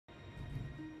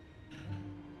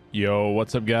Yo,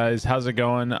 what's up guys? How's it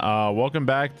going? Welcome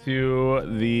back to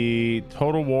the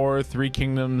Total War Three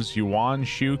Kingdoms Yuan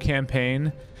Shu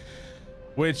campaign,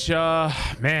 which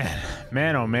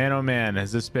man oh man,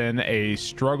 has this been a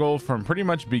struggle from pretty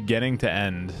much beginning to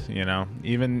end, you know,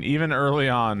 even early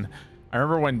on. I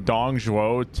remember when Dong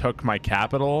Zhuo took my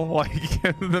capital, like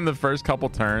in the first couple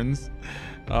turns.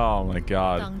 Oh my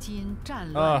god.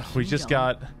 We just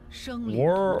got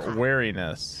war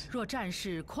wariness.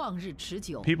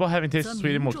 People having tasted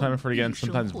Sweden will clamor for it again,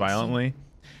 sometimes violently.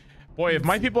 Boy, if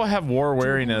my people have war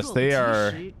wariness, they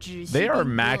are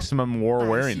maximum war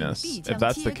wariness, if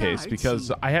that's the case,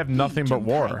 because I have nothing but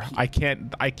war. I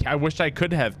wish I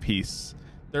could have peace.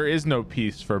 There is no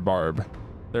peace for Barb.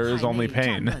 There is only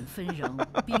pain.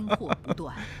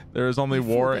 There is only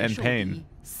war and pain.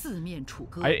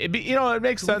 You know, it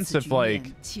makes sense if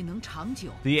like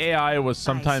the AI was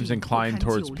sometimes inclined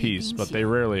towards peace, but they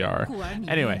rarely are.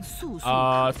 Anyway,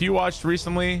 if you watched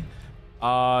recently,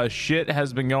 shit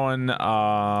has been going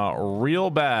real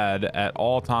bad at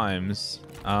all times.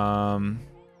 All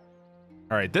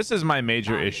right, this is my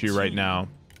major issue right now,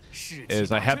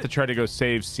 is I have to try to go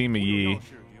save Sima Yi.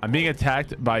 I'm being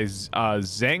attacked by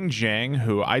Zheng Jiang,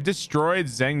 who I destroyed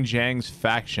Zheng Jiang's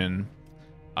faction.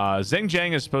 Zheng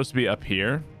Jiang is supposed to be up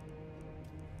here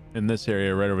in this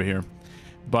area right over here,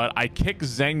 but I kicked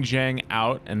Zheng Jiang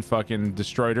out and fucking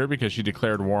destroyed her because she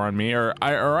declared war on me, or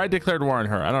I declared war on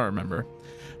her. I don't remember,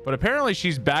 but apparently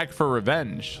she's back for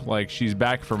revenge. Like, she's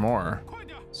back for more.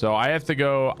 So I have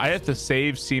to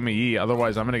save Sima Yi,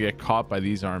 otherwise I'm gonna get caught by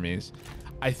these armies.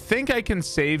 I think I can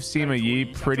save Sima Yi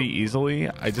pretty easily.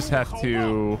 I just have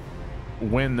to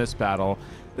win this battle.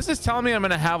 This is telling me I'm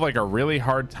gonna have like a really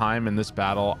hard time in this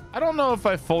battle. I don't know if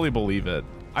I fully believe it.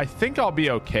 I think I'll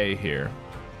be okay here.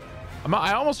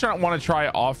 I almost don't want to try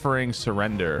offering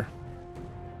surrender,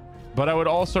 but I would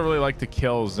also really like to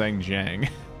kill Zheng Jiang.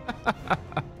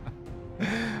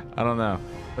 I don't know,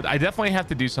 but I definitely have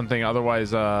to do something,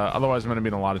 otherwise I'm gonna be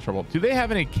in a lot of trouble. Do they have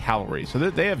any cavalry? So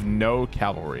they have no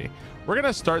cavalry. We're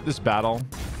gonna start this battle.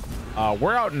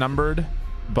 We're outnumbered,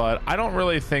 but I don't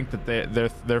really think that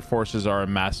their forces are a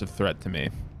massive threat to me.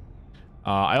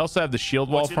 I also have the shield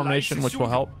wall formation, which will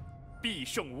help. I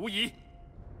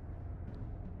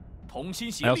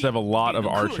also have a lot of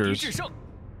archers,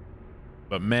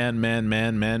 but man, I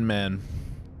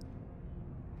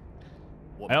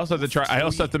also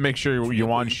have to make sure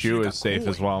Yuan Shu is safe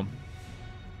as well.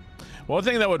 One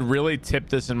thing that would really tip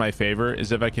this in my favor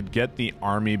is if I could get the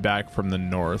army back from the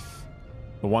north,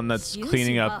 the one that's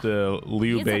cleaning up the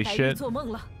Liu Bei shit.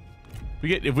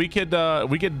 If we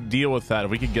could deal with that,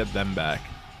 if we could get them back,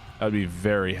 that would be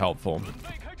very helpful.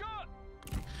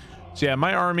 So yeah,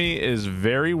 my army is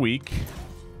very weak.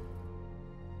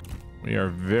 We are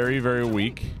very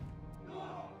weak.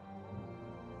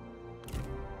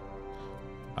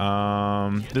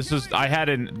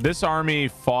 This army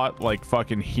fought like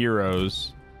fucking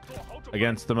heroes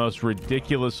against the most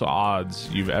ridiculous odds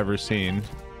you've ever seen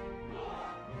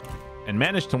and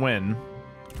managed to win.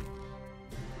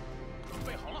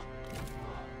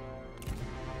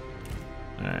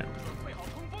 All right.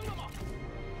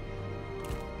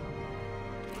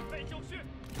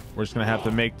 We're just gonna have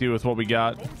to make do with what we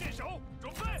got.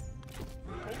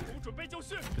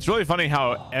 It's really funny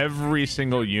how every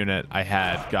single unit I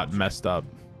had got messed up,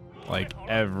 like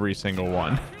every single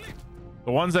one.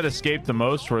 The ones that escaped the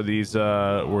most were these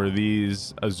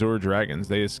Azure dragons.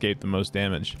 They escaped the most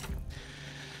damage.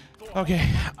 Okay.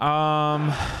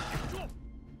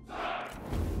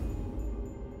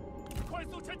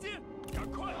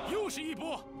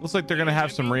 Looks like they're gonna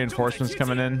have some reinforcements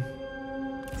coming in,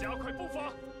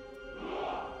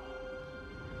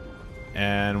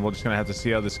 and we're just gonna have to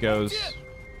see how this goes.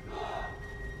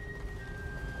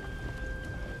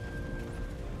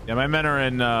 Yeah, my men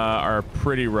are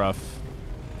pretty rough.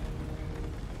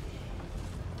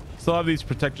 Still have these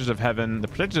Protectors of Heaven. The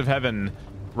Protectors of Heaven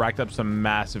racked up some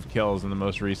massive kills in the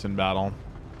most recent battle.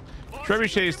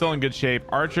 Trebuchet is still in good shape.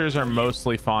 Archers are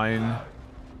mostly fine.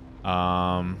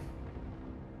 That's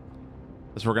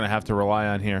what we're gonna have to rely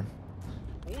on here.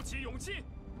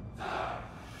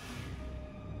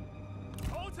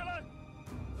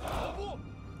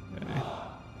 Okay.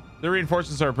 The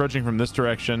reinforcements are approaching from this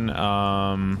direction.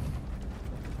 I'm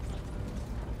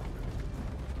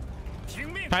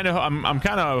kind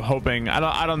of hoping.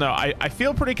 I don't know. I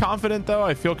feel pretty confident though.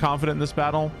 I feel confident in this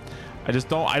battle. I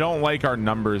don't like our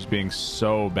numbers being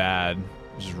so bad.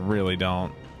 I just really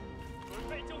don't.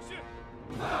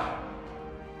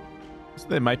 So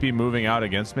they might be moving out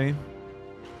against me.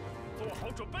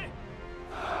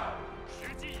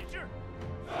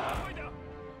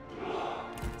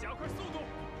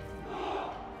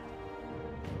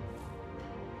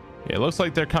 Yeah, it looks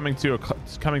like they're coming to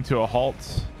a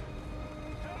halt.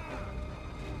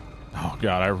 Oh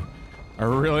god, I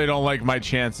really don't like my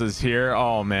chances here.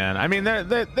 Oh man, I mean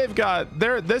they've got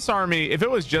this army. If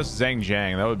it was just Zhang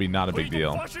Jiang, that would be not a big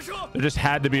deal. There just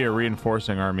had to be a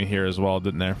reinforcing army here as well,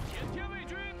 didn't there?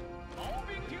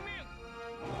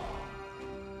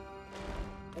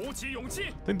 I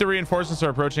think the reinforcements are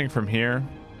approaching from here.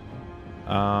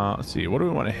 Let's see, what do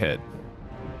we want to hit?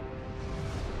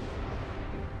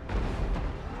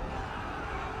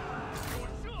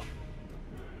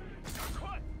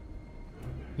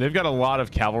 They've got a lot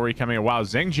of cavalry coming in. Wow,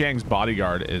 Zhang Jiang's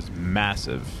bodyguard is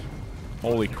massive.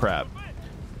 Holy crap.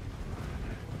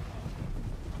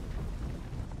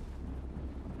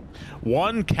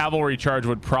 One cavalry charge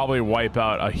would probably wipe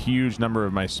out a huge number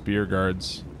of my spear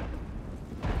guards.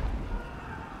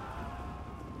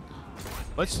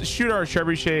 Let's shoot our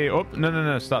trebuchet. Oh,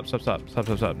 no.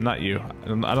 Stop. Not you.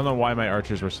 I don't know why my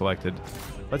archers were selected.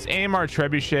 Let's aim our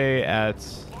trebuchet at...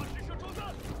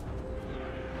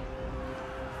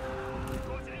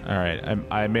 All right,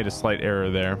 I made a slight error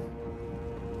there.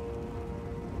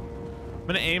 I'm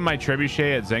gonna aim my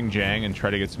trebuchet at Zhang Jiang and try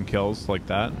to get some kills like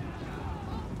that.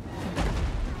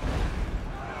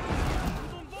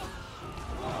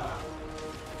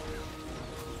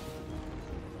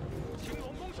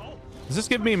 Does this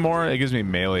give me more? It gives me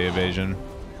melee evasion.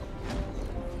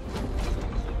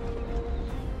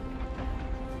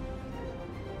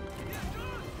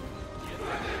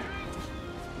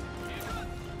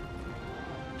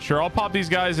 Sure, I'll pop these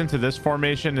guys into this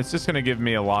formation. It's just going to give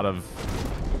me a lot of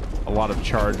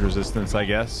charge resistance, I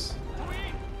guess.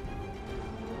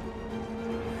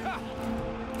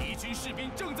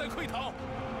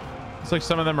 Looks like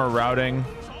some of them are routing.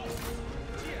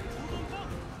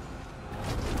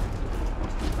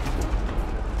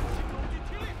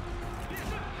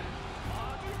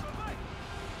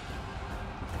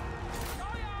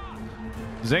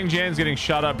 Zhang Jiang's getting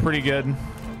shot up pretty good.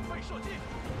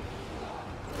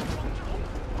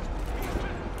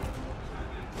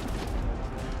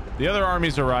 The other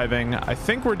army's arriving. I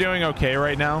think we're doing okay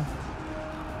right now.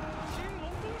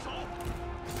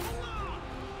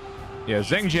 Yeah,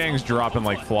 Zhang Jiang's dropping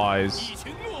like flies.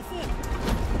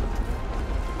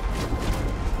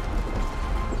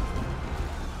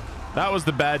 That was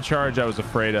the bad charge I was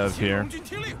afraid of here.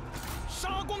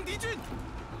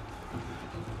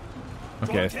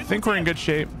 Okay, I think we're in good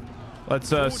shape. Let's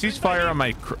cease fire on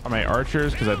my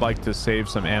archers because I'd like to save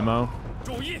some ammo.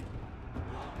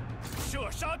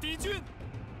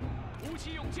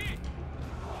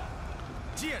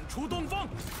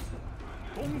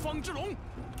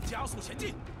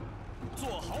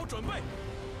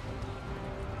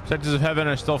 Sectors of Heaven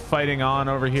are still fighting on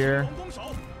over here.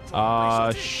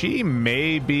 She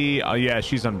may be... Oh yeah,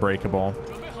 she's unbreakable.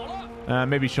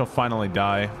 Maybe she'll finally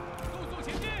die.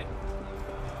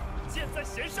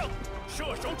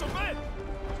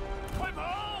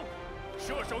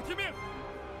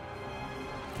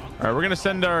 All right, we're gonna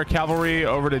send our cavalry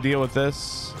over to deal with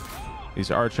this.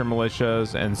 These archer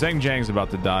militias, and Zhang Jiang's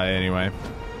about to die anyway.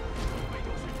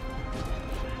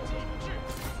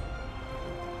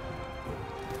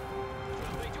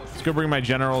 Let's go bring my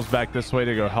generals back this way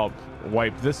to go help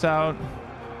wipe this out.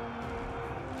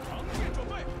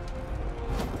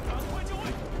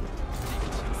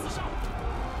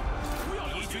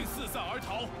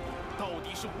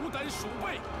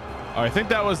 Oh, I think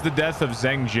that was the death of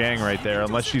Zhang Jiang right there,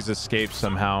 unless she's escaped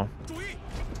somehow.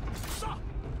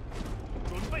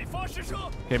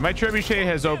 Okay, my trebuchet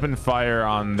has opened fire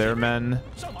on their men.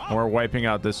 And we're wiping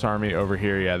out this army over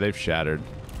here. Yeah, they've shattered.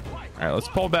 All right, let's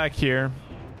pull back here.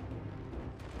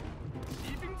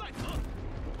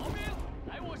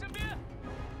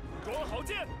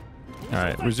 All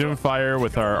right, resume fire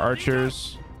with our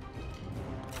archers.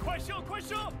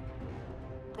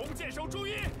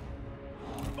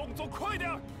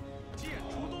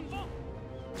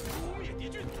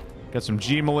 Got some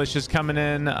G militias coming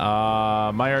in.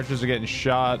 My archers are getting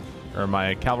shot, or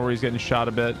my cavalry's getting shot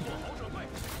a bit.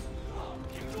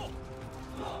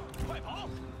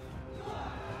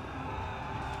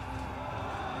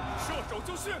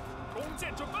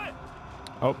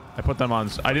 Oh, I put them on.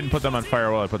 I didn't put them on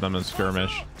firewall. I put them in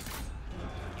skirmish.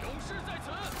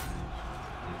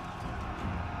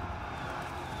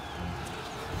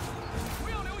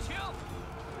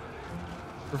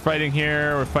 We're fighting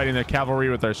here. We're fighting the cavalry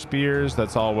with our spears.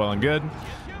 That's all well and good.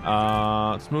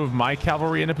 Let's move my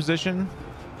cavalry into position.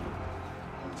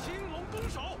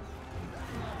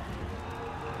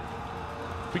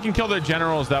 If we can kill their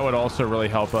generals, that would also really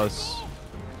help us.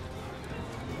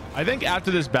 I think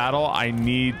after this battle, I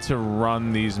need to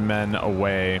run these men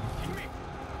away.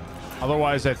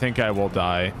 Otherwise, I think I will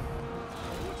die.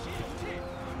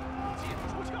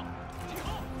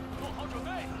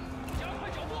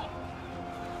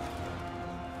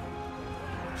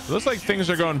 It looks like things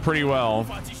are going pretty well.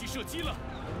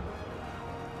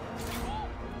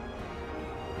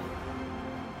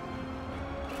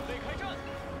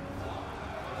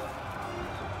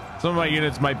 Some of my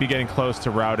units might be getting close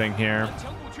to routing here.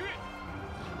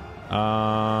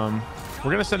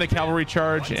 We're gonna send a cavalry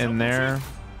charge in there.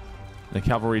 The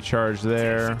cavalry charge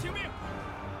there.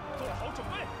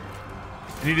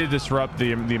 I need to disrupt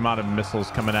the amount of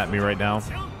missiles coming at me right now.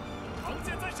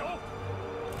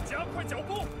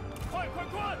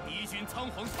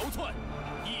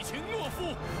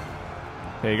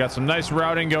 Okay, you got some nice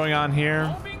routing going on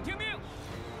here.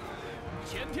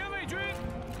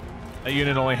 That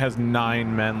unit only has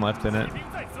 9 men left in it.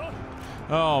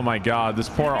 Oh my god, this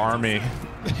poor army.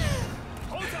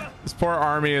 This poor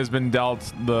army has been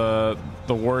dealt the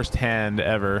worst hand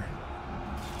ever.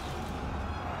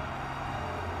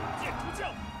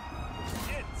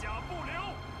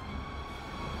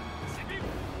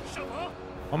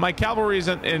 Well, my cavalry's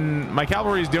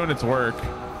doing its work.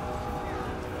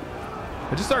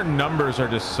 But just our numbers are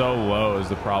just so low is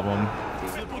the problem.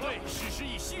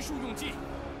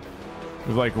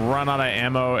 We've like run out of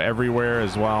ammo everywhere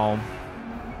as well.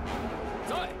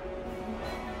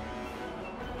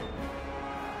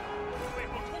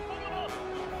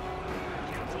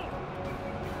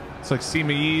 It's like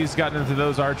Sima Yi's gotten into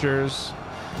those archers.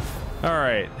 All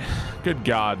right, good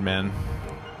God, man.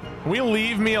 Can we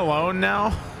leave me alone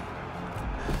now?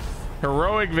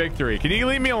 Heroic victory. Can you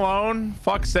leave me alone?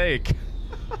 Fuck's sake.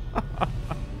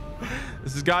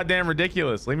 This is goddamn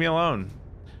ridiculous. Leave me alone.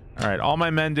 All right, all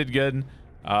my men did good.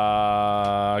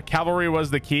 Cavalry was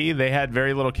the key. They had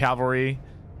very little cavalry,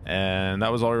 and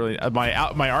that was all really.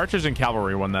 My archers and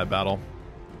cavalry won that battle.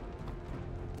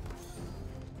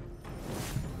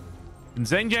 Did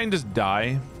Zhang Jiang just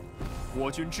die?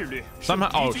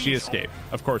 Somehow. Oh, she escaped.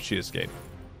 Of course, she escaped.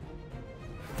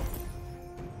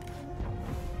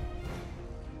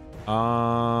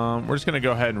 We're just gonna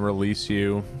go ahead and release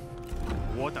you.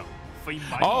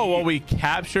 Oh, well, we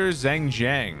captured Zhang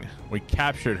Jiang. We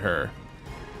captured her.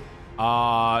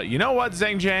 You know what,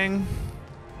 Zhang Jiang?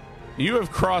 You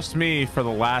have crossed me for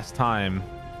the last time.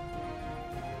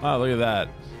 Oh, look at that.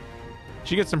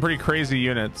 She gets some pretty crazy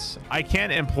units. I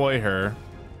can't employ her.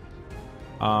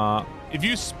 If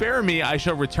you spare me, I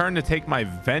shall return to take my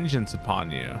vengeance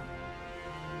upon you.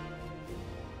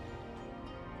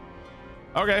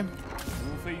 Okay.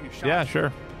 Yeah,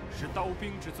 sure.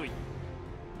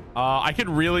 I could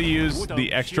really use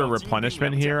the extra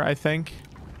replenishment here, I think.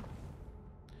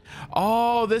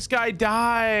 Oh, this guy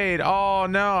died. Oh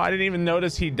no, I didn't even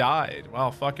notice he died.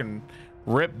 Well, fucking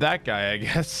rip that guy, I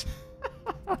guess.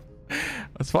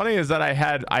 What's funny is that I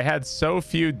had so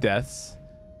few deaths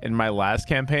in my last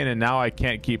campaign, and now I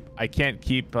can't keep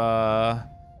a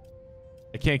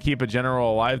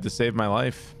general alive to save my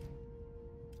life.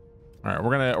 All right,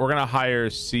 we're gonna hire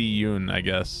Si Yun, I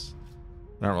guess.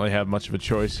 I don't really have much of a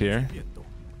choice here.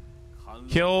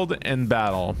 Killed in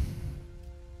battle.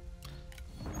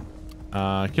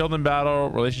 Killed in battle.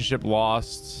 Relationship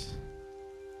lost.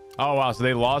 Oh wow, so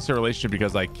they lost their relationship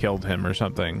because I killed him or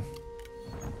something.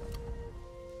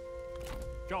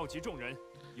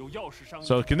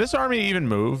 So can this army even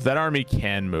move? That army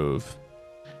can move.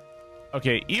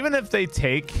 Okay, even if they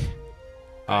take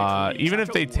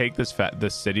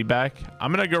this city back,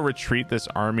 I'm gonna go retreat this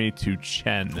army to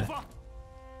Chen,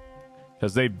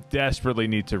 because they desperately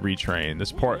need to retrain.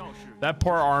 That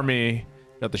poor army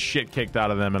got the shit kicked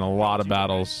out of them in a lot of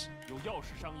battles.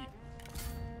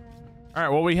 All right,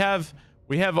 well, we have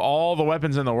all the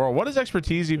weapons in the world. What does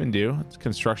expertise even do? It's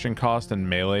construction cost and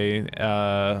melee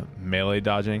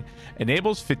dodging.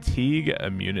 Enables fatigue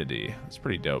immunity. That's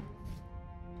pretty dope.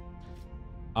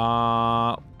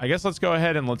 I guess let's go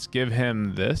ahead and let's give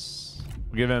him this.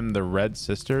 We'll give him the Red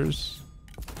Sisters.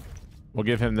 We'll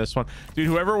give him this one. Dude,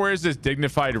 whoever wears this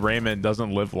dignified raiment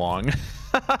doesn't live long.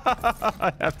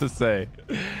 I have to say.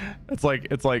 It's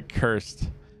like cursed.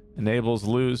 Enables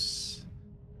loose.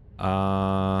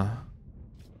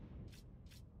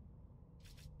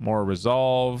 More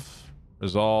resolve,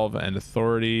 and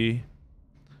authority.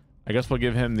 I guess we'll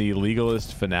give him the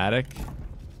legalist fanatic.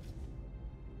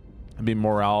 That'd be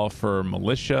morale for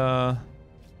militia.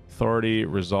 Authority,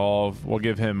 resolve. We'll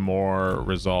give him more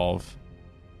resolve.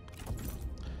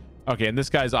 Okay, and this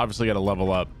guy's obviously got to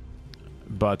level up.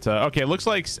 But okay, looks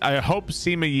like I hope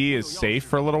Sima Yi is safe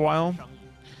for a little while.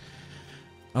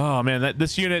 Oh man,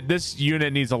 this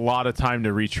unit needs a lot of time to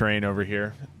retrain over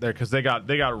here. there because they got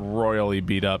royally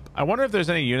beat up. I wonder if there's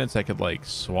any units I could like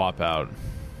swap out.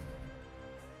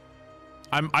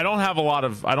 I don't have a lot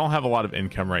of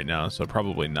income right now, so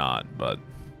probably not, but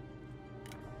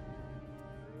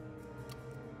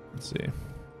let's see.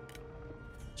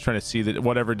 Just trying to see that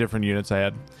whatever different units I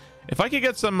had. If I could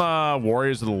get some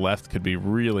warriors to the left, could be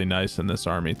really nice in this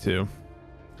army too.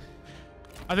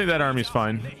 I think that army's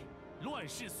fine.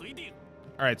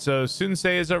 All right, so Sun Ce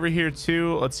is over here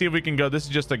too. Let's see if we can go. This is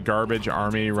just a garbage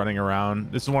army running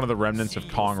around. This is one of the remnants of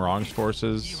Kong Rong's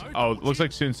forces. Oh, it looks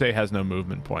like Sun Ce has no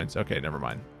movement points. Okay, never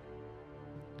mind.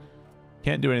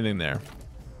 Can't do anything there.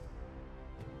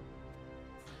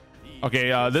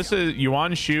 Okay, this is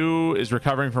Yuan Shu is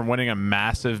recovering from winning a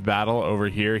massive battle over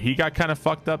here. He got kind of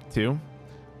fucked up too.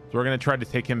 So we're going to try to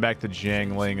take him back to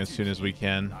Jiangling as soon as we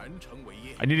can.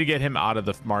 I need to get him out of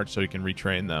the march so he can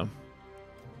retrain though.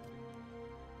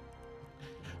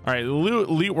 All right,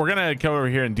 we're gonna come over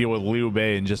here and deal with Liu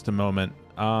Bei in just a moment.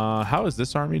 How is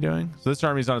this army doing? So this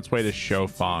army's on its way to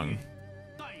Shofang.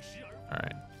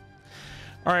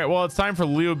 All right, well, it's time for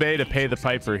Liu Bei to pay the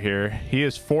piper here. He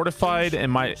is fortified in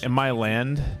my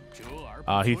land.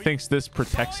 He thinks this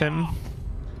protects him.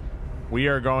 We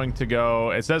are going to go.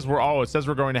 It says we're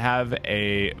going to have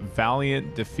a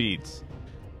valiant defeat.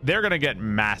 They're gonna get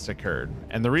massacred,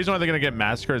 and the reason why they're gonna get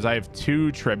massacred is I have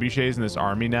 2 trebuchets in this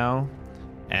army now.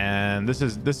 And this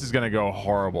is going to go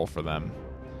horrible for them.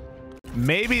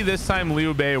 Maybe this time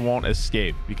Liu Bei won't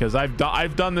escape because I've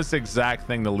done this exact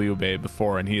thing to Liu Bei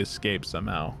before and he escaped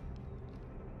somehow.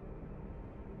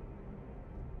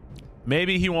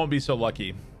 Maybe he won't be so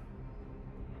lucky.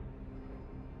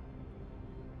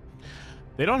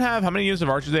 They don't have, how many units of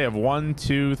archers? They have 1,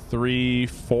 2, 3,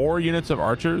 4 units of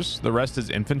archers. The rest is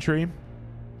infantry.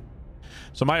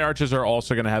 So my archers are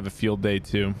also going to have a field day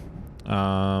too.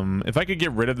 If I could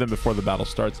get rid of them before the battle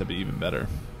starts, that'd be even better.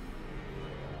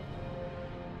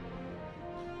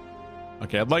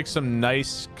 Okay, I'd like some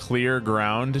nice clear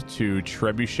ground to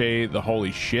trebuchet the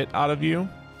holy shit out of you.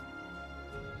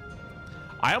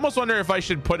 I almost wonder if I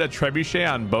should put a trebuchet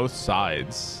on both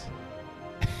sides.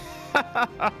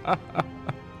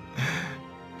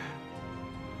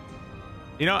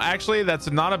 You know, actually, that's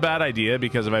not a bad idea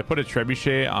because if I put a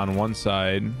trebuchet on one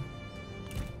side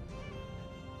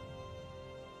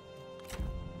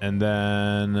and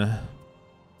then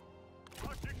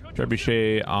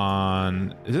trebuchet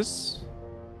on, is this?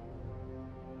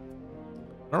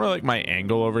 I don't really like my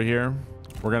angle over here.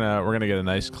 We're gonna get a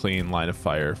nice clean line of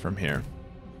fire from here.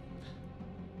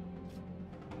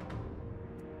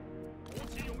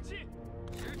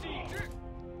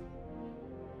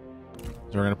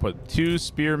 So we're gonna put 2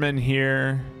 spearmen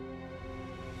here,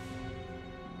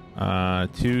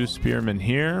 2 spearmen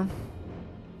here.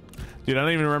 Dude, I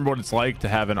don't even remember what it's like to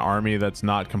have an army that's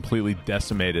not completely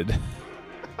decimated.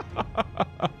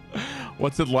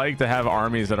 What's it like to have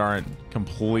armies that aren't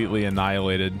completely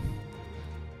annihilated?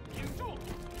 All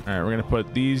right, we're gonna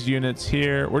put these units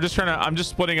here. I'm just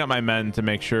splitting up my men to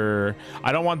make sure.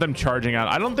 I don't want them charging out.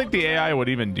 I don't think the AI would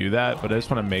even do that, but I just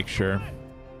want to make sure.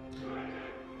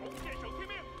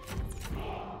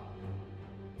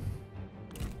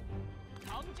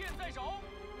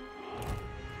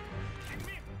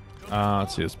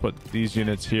 Let's see, let's put these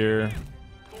units here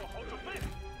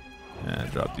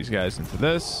and drop these guys into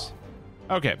this.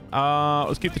 Okay,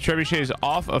 let's keep the trebuchets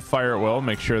off of fire at will.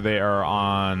 Make sure they are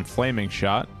on flaming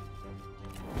shot,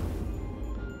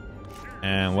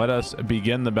 and let us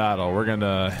begin the battle. We're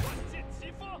gonna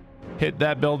hit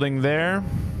that building there,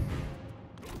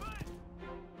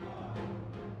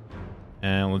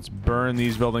 and let's burn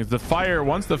these buildings. The fire,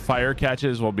 once the fire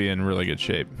catches, we'll be in really good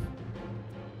shape.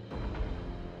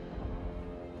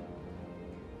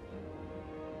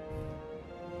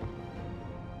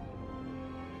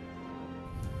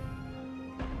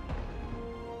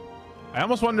 I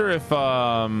almost wonder if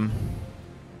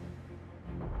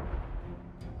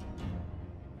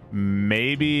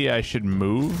maybe I should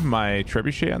move my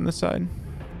trebuchet on this side.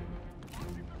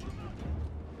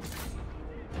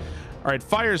 All right,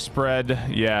 fire spread.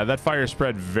 Yeah, that fire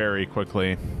spread very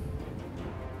quickly.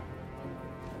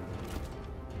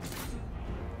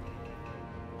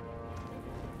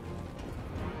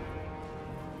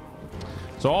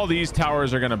 So all these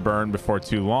towers are going to burn before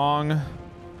too long.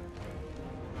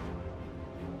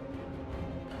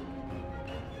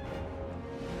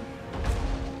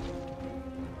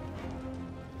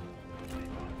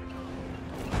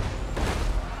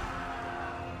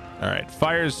 All right,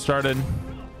 fires started.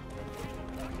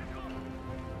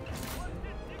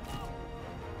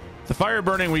 The fire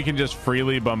burning, we can just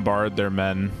freely bombard their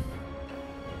men.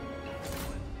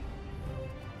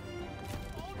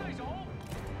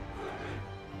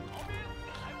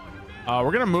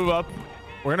 We're gonna move up.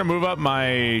 We're gonna move up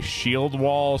my shield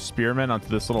wall spearmen onto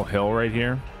this little hill right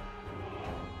here.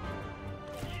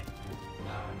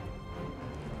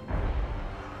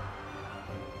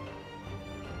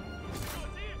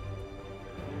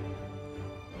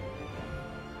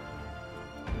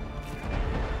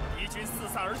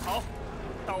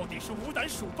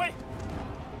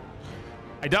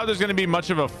 I doubt there's going to be much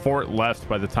of a fort left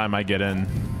by the time I get in.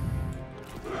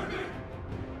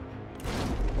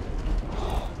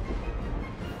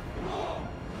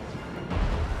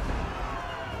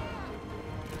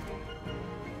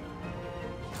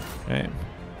 Okay.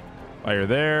 Fire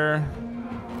there.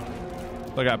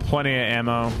 I got plenty of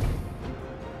ammo.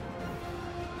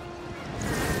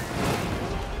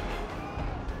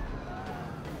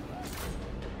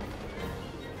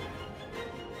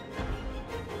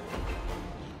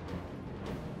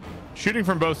 Shooting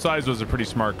from both sides was a pretty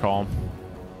smart call.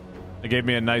 It gave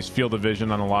me a nice field of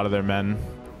vision on a lot of their men.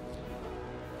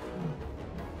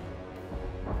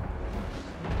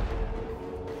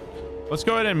 Let's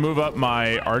go ahead and move up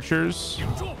my archers.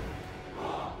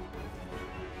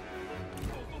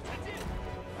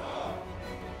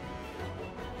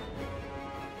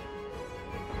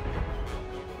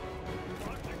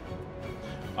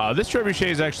 This trebuchet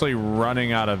is actually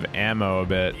running out of ammo a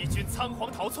bit.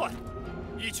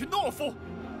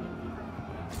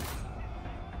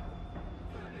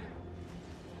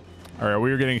 All right,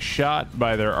 we were getting shot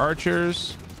by their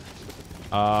archers.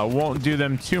 Won't do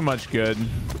them too much good.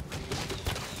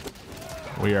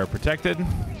 We are protected,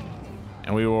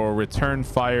 and we will return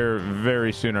fire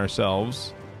very soon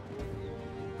ourselves.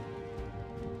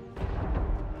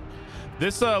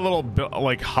 This little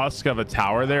like husk of a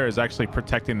tower there is actually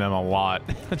protecting them a lot,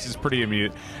 which is pretty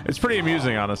amusing. It's pretty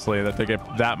amusing, honestly, that they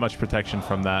get that much protection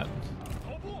from that.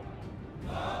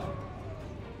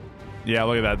 Yeah,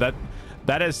 look at that.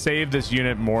 That has saved this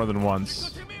unit more than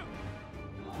once.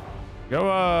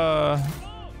 Go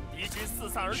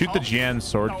shoot the Jian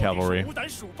sword cavalry.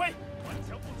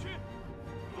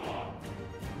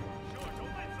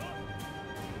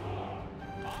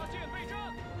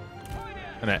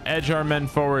 Gonna edge our men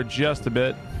forward just a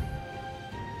bit.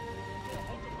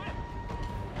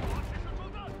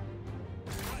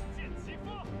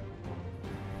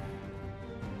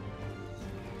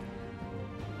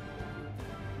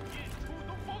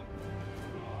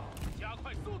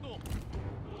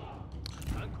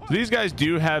 These guys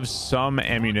do have some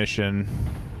ammunition.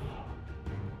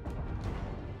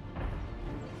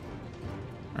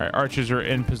 All right, archers are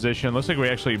in position. Looks like we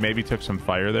actually maybe took some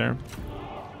fire there.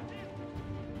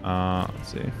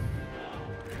 Let's see.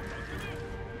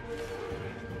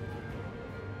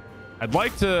 I'd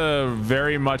like to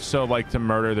very much so like to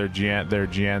murder their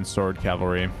Jian sword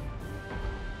cavalry.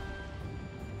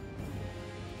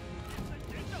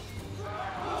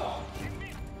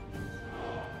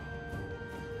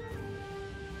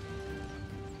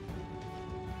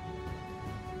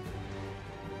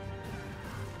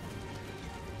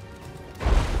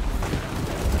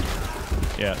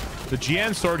 Yeah, the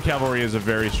Jian sword cavalry is a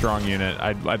very strong unit.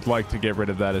 I'd like to get rid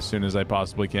of that as soon as I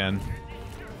possibly can.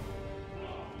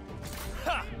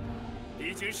 Yeah,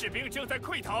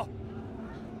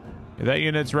 that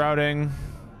unit's routing.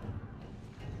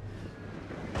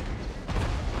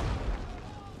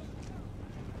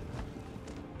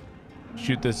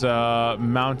 Shoot this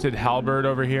mounted halberd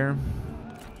over here.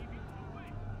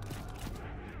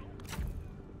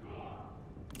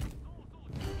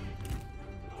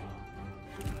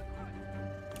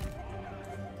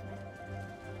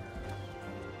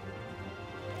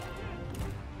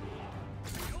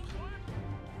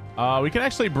 We can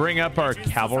actually bring up our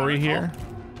cavalry here.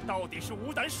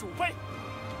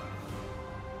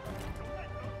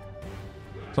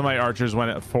 So my archers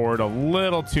went forward a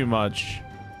little too much.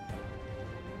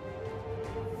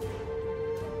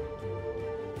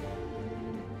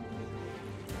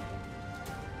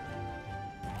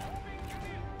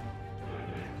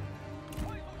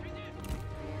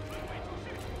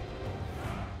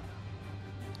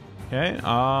 Okay,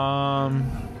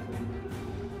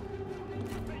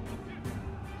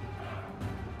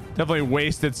 definitely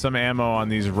wasted some ammo on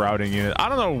these routing units. I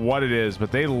don't know what it is,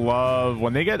 but they love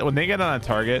when they get on a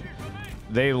target,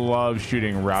 they love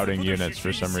shooting routing units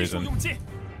for some reason.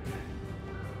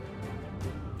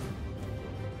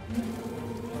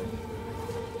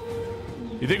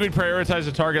 You think we'd prioritize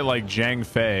a target like Zhang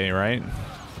Fei, right?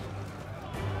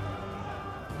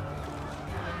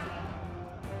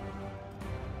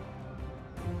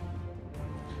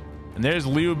 And there's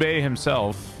Liu Bei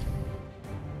himself.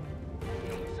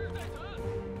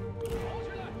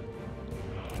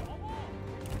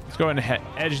 Let's go ahead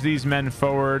and edge these men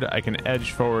forward. I can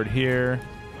edge forward here.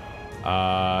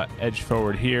 Edge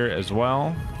forward here as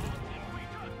well.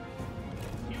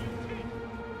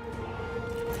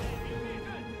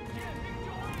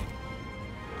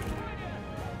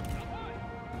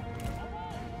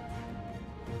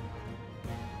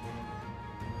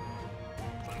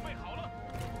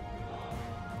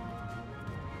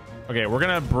 Okay, we're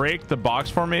gonna break the box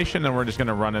formation, and we're just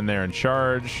gonna run in there and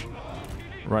charge.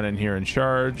 Run in here and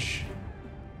charge.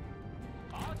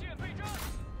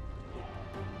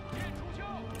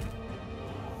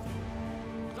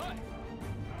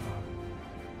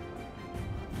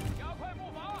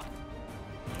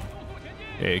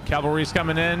 Okay, cavalry's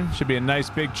coming in. Should be a nice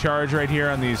big charge right here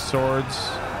on these swords.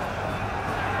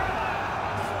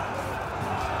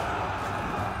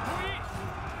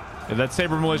 Yeah, that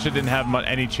Saber Militia didn't have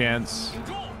any chance.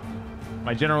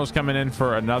 My general's coming in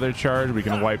for another charge. We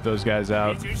can wipe those guys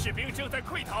out.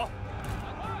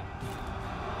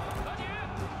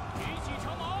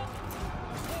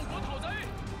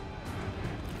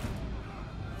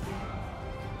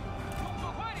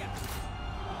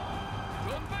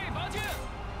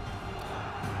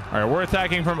 All right, we're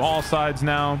attacking from all sides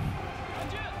now.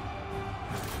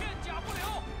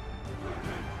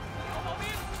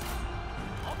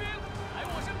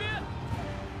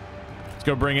 Let's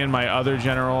go bring in my other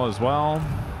general as well.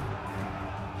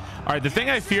 All right, the thing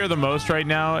I fear the most right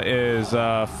now is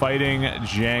fighting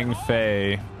Zhang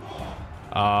Fei.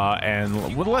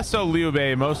 And less so Liu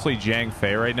Bei, mostly Zhang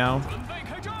Fei right now.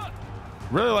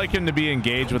 Really like him to be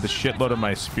engaged with a shitload of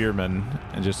my spearmen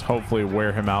and just hopefully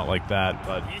wear him out like that,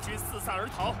 but...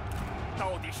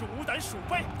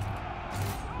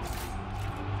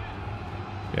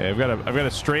 Okay, I've got a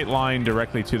straight line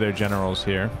directly to their generals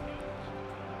here.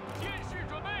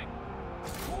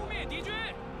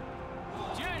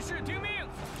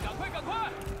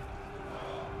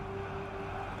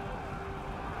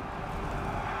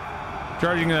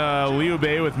 Charging Liu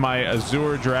Bei with my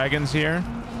Azure Dragons here.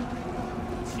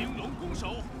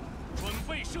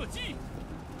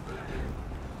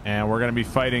 And we're going to be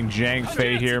fighting Zhang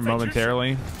Fei here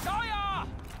momentarily.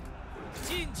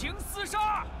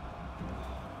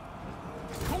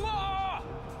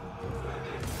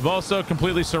 We've also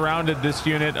completely surrounded this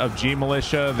unit of G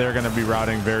Militia. They're going to be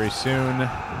routing very soon.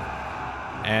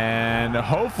 And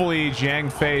hopefully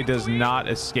Zhang Fei does not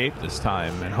escape this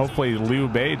time. And hopefully Liu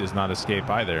Bei does not escape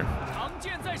either.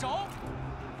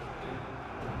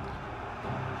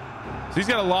 So he's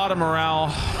got a lot of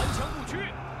morale.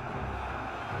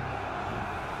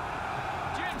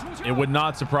 It would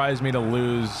not surprise me to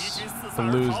lose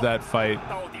that fight.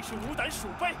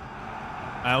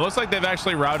 It looks like they've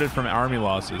actually routed from army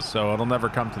losses, so it'll never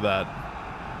come to that.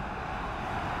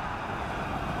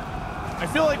 I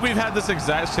feel like we've had this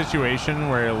exact situation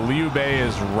where Liu Bei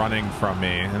is running from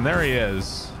me, and there he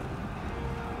is.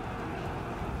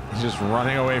 He's just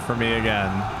running away from me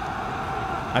again.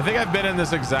 I think I've been in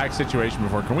this exact situation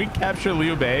before. Can we capture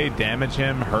Liu Bei, damage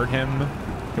him, hurt him?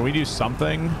 Can we do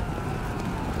something?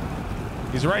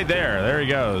 He's right there. There he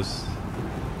goes.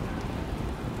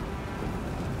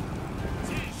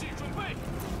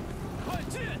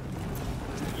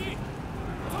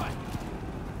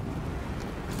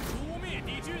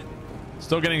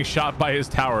 Still getting shot by his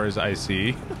towers, I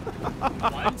see.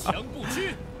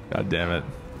 God damn it.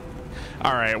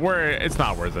 All right, it's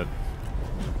not worth it.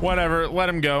 Whatever, let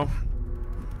him go.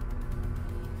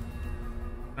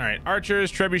 All right, archers,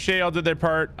 trebuchet all did their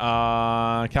part.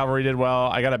 Cavalry did well.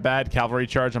 I got a bad cavalry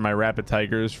charge on my rapid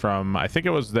tigers from, I think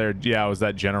it was their, yeah, it was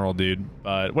that general dude.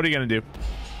 But what are you gonna do?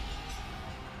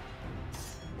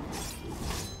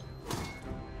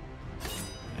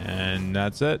 And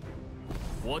that's it.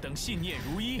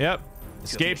 Yep,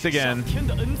 escaped again.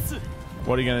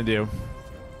 What are you gonna do?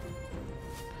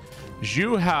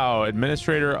 Zhu Hao,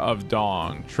 administrator of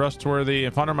Dong, trustworthy.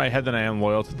 If under my head, then I am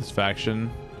loyal to this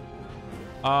faction.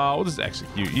 We'll just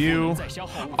execute you.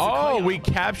 Oh, we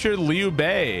captured Liu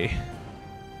Bei.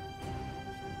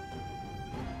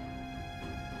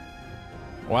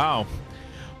 Wow.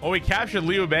 Well, we captured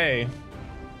Liu Bei.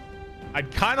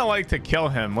 I'd kind of like to kill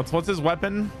him. What's his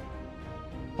weapon?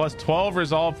 Plus 12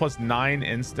 resolve, plus 9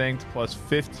 instinct, plus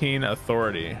 15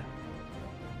 authority.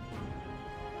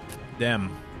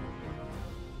 Damn.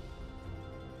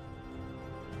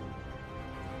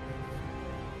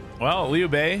 Well, Liu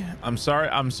Bei, I'm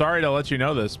sorry to let you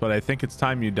know this, but I think it's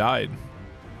time you died.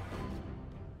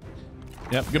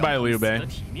 Yep, goodbye, Liu Bei.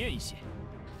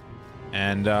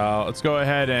 And let's go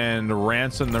ahead and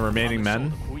ransom the remaining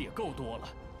men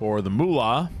for the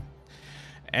moolah.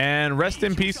 And rest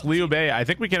in peace, Liu Bei. I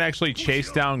think we can actually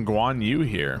chase down Guan Yu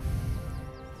here.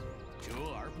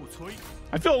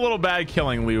 I feel a little bad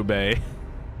killing Liu Bei.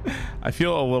 I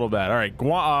feel a little bad. All right,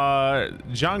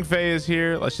 Zhang Fei is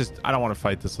here. Let's just, I don't want to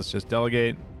fight this. Let's just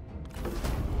delegate.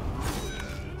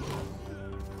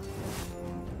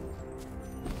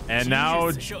 And now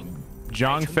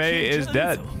Zhang Fei is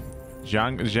dead.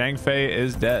 Zhang Fei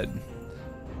is dead.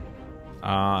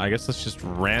 I guess let's just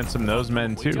ransom those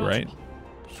men too, right?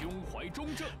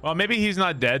 Well, maybe he's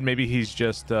not dead. Maybe he's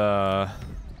just yeah,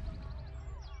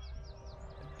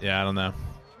 I don't know.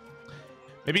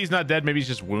 Maybe he's not dead. Maybe he's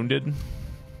just wounded.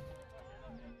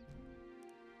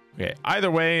 Okay, either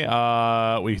way,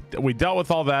 we dealt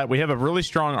with all that. We have a really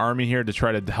strong army here to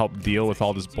try to help deal with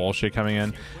all this bullshit coming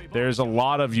in. There's a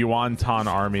lot of Yuan Tan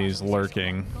armies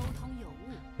lurking.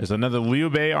 There's another Liu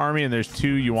Bei army, and there's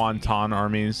 2 Yuan Tan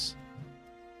armies.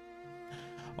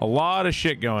 A lot of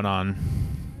shit going on.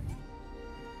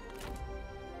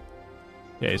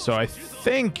 Okay, so I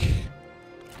think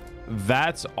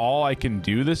that's all I can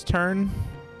do this turn.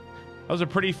 That was a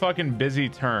pretty fucking busy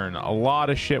turn. A lot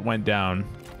of shit went down.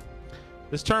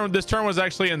 This turn was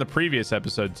actually in the previous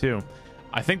episode too.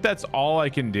 I think that's all I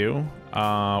can do.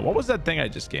 What was that thing I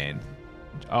just gained?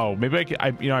 Oh, maybe I could,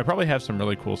 I probably have some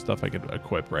really cool stuff I could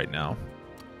equip right now.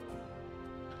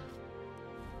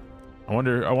 I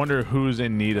wonder who's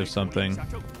in need of something.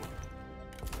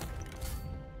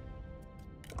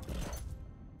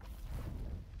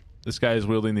 This guy is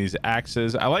wielding these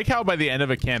axes. I like how by the end of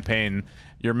a campaign,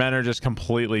 your men are just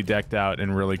completely decked out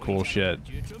in really cool shit.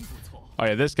 Oh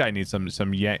yeah, this guy needs some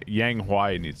Yang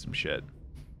Huai needs some shit.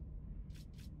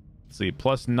 Let's see,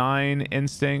 +9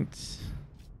 instinct.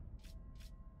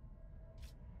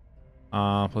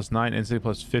 +9 instinct,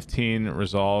 +15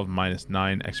 resolve,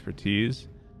 -9 expertise.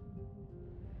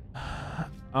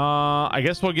 I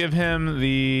guess we'll give him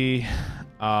the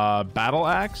battle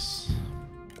axe.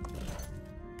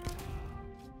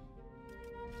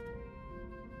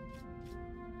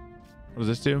 What does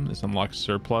this do? This unlocks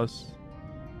surplus.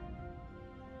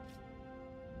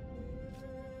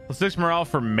 +6 morale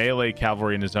for melee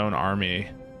cavalry in his own army.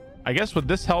 I guess would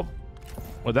this help?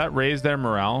 Would that raise their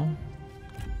morale?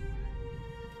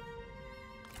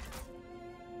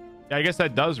 Yeah, I guess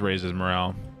that does raise his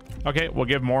morale. Okay, we'll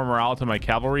give more morale to my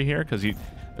cavalry here because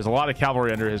there's a lot of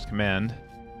cavalry under his command.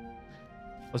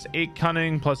 +8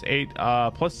 cunning, +8,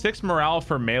 +6 morale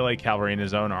for melee cavalry in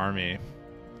his own army.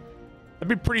 That'd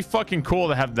be pretty fucking cool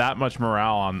to have that much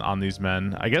morale on these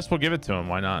men. I guess we'll give it to him.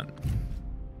 Why not?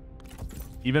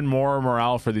 Even more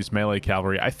morale for these melee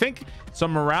cavalry. I think so.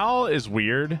 Morale is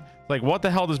weird. Like, what the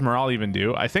hell does morale even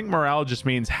do? I think morale just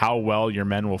means how well your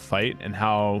men will fight and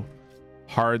how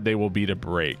hard they will be to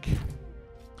break.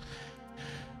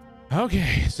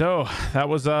 Okay, so that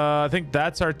was I think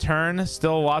that's our turn.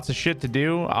 Still lots of shit to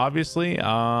do, obviously.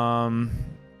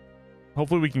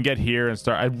 Hopefully we can get here and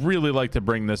start. I'd really like to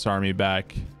bring this army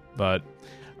back, but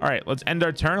all right, let's end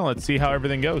our turn and let's see how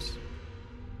everything goes.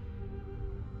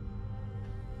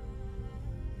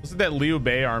 Looks like that Liu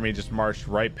Bei army just marched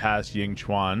right past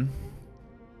Yingchuan.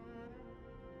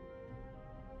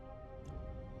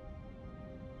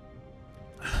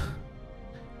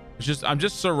 I'm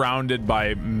just surrounded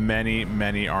by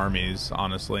many armies,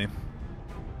 honestly.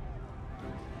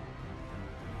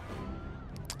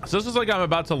 So this is like I'm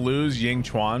about to lose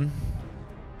Yingchuan.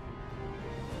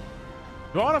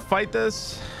 Do I want to fight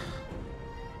this?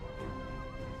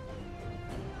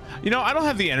 You know, I don't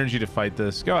have the energy to fight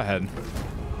this. Go ahead.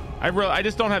 I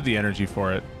just don't have the energy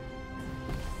for it.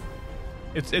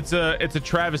 It's a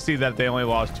travesty that they only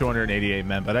lost 288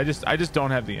 men, but I just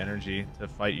don't have the energy to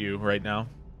fight you right now.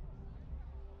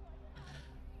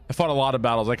 I fought a lot of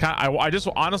battles. I just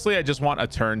honestly I just want a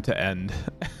turn to end.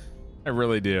 I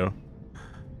really do.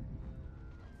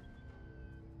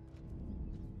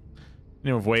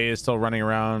 Kingdom of Wei is still running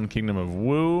around. Kingdom of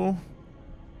Wu,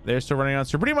 they're still running around.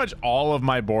 So pretty much all of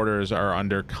my borders are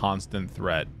under constant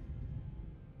threat.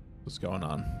 What's going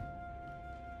on?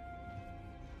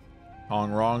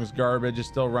 Hong Rong's garbage is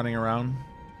still running around.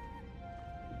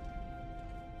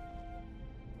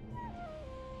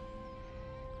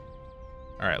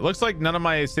 All right, looks like none of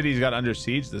my cities got under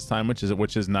siege this time, which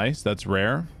is nice. That's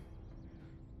rare.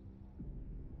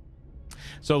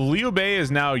 So Liu Bei is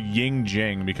now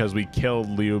Yingjing because we killed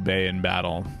Liu Bei in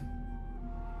battle.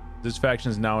 This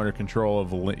faction is now under control of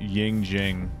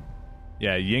Yingjing.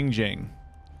 Yeah, Yingjing.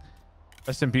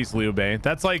 Rest in peace, Liu Bei.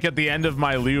 That's like at the end of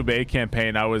my Liu Bei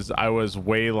campaign, I was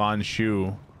Yuan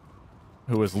Shu,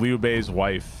 who was Liu Bei's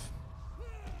wife.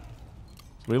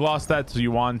 So we lost that to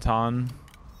Yuan Tan.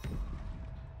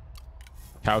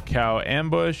 Cao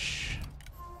ambush.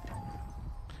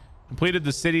 Completed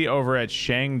the city over at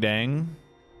Shangdang.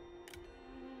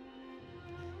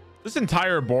 This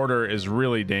entire border is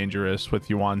really dangerous with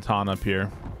Yuan Tan up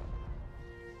here.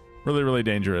 Really, really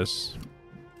dangerous.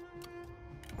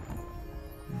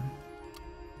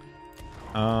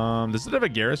 Does it have a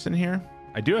garrison here?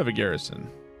 I do have a garrison.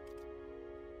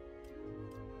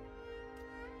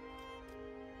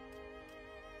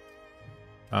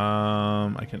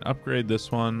 I can upgrade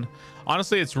this one.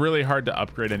 Honestly, it's really hard to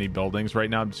upgrade any buildings right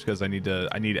now just because I need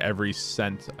every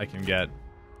cent I can get.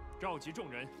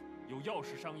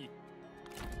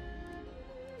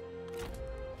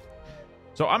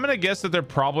 So I'm gonna guess that they're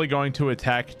probably going to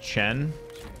attack Chen.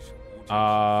 We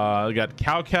got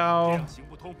Cao Cao.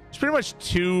 It's pretty much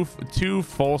two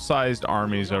full-sized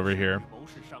armies over here.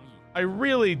 I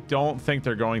really don't think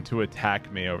they're going to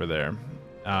attack me over there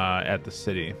at the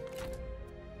city.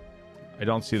 I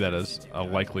don't see that as a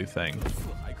likely thing.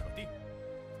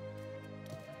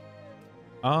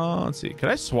 Let's see. Could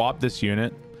I swap this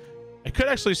unit? I could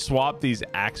actually swap these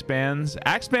axe bands.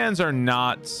 Axe bands are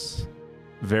not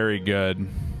very good.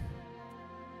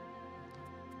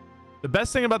 The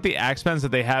best thing about the axe bands is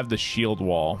that they have the shield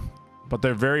wall, but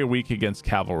they're very weak against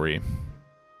cavalry.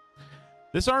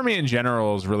 This army in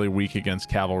general is really weak against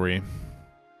cavalry.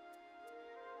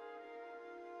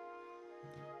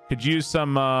 Could use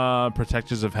some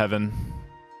Protectors of Heaven.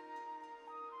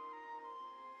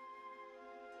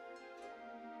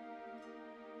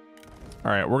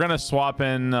 All right, we're gonna swap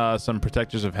in some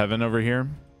Protectors of Heaven over here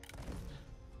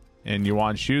in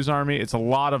Yuan Shu's army. It's a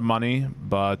lot of money,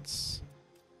 but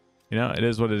you know, it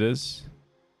is what it is.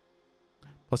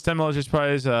 Plus 10 military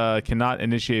supplies, cannot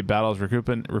initiate battles.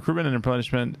 Recruitment and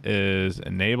replenishment is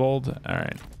enabled. All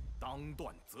right.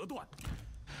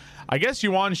 I guess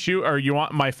Yuan Shu, or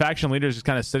my faction leader is just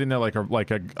kind of sitting there like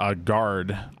a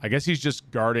guard. I guess he's just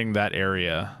guarding that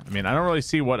area. I mean, I don't really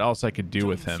see what else I could do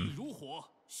with him. All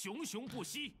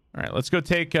right, let's go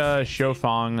take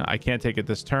Shofang. I can't take it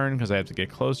this turn because I have to get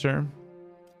closer.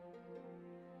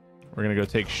 We're gonna go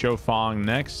take Shofang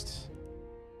next.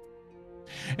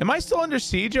 Am I still under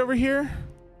siege over here?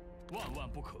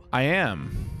 I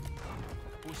am.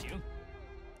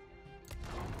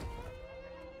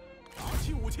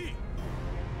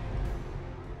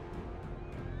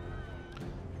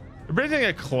 We're bringing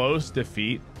a close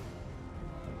defeat.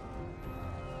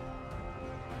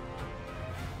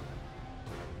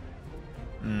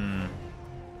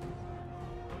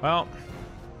 Well,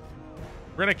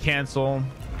 we're gonna cancel.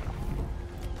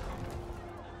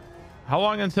 How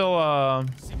long until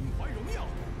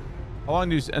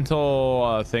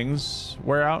until things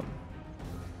wear out?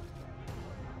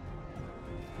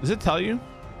 Does it tell you?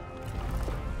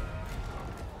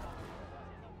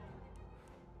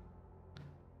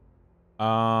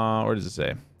 Where does it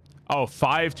say? Oh,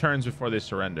 5 turns before they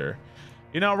surrender.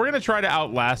 You know, we're gonna try to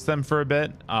outlast them for a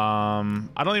bit. I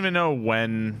don't even know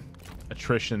when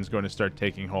attrition's going to start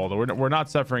taking hold. We're not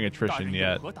suffering attrition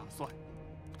yet.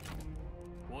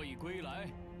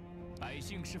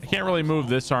 I can't really move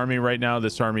this army right now.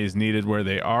 This army is needed where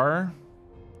they are.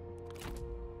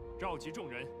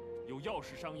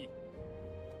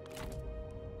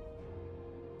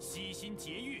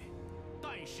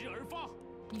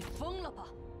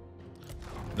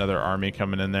 Another army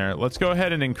coming in there. Let's go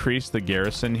ahead and increase the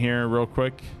garrison here real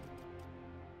quick.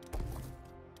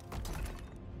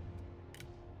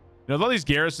 You know, with all these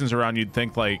garrisons around, you'd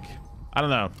think, like, I don't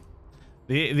know.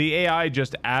 The AI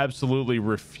just absolutely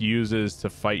refuses to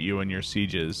fight you in your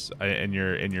sieges, in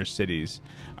your cities.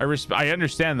 I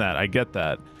understand that. I get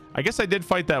that. I guess I did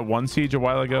fight that one siege a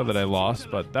while ago that I lost,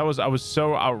 but I was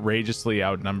so outrageously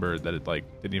outnumbered that it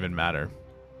didn't even matter.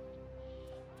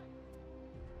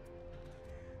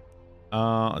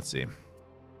 Let's see.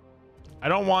 I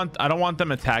don't want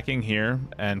them attacking here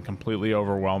and completely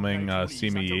overwhelming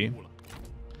Sima Yi.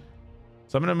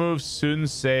 So I'm gonna move Sun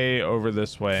Se over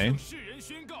this way.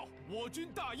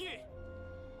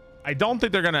 I don't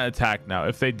think they're gonna attack now.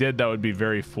 If they did, that would be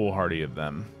very foolhardy of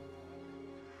them.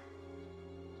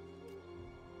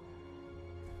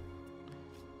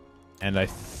 And I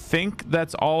think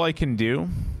that's all I can do.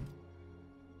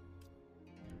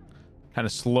 Kind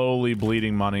of slowly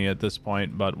bleeding money at this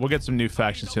point, but we'll get some new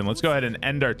factions soon. Let's go ahead and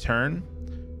end our turn.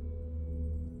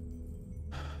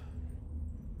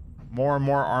 More and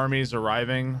more armies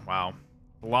arriving. Wow.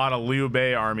 A lot of Liu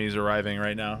Bei armies arriving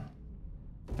right now.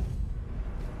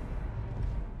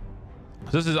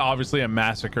 So this is obviously a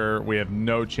massacre. We have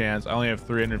no chance. I only have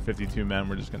 352 men.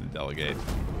 We're just going to delegate.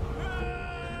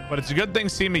 But it's a good thing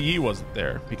Sima Yi wasn't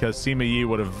there, because Sima Yi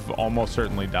would have almost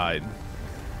certainly died.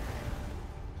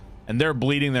 And they're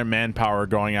bleeding their manpower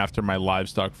going after my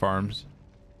livestock farms.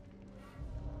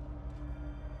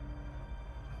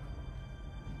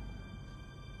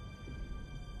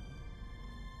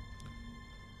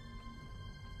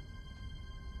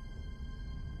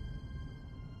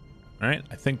 All right,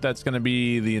 I think that's going to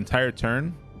be the entire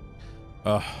turn.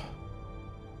 Ugh.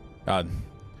 God.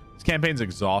 This campaign's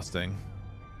exhausting.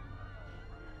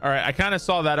 All right, I kind of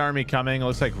saw that army coming. It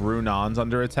looks like Runan's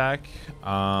under attack.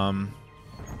 All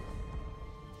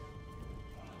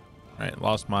right,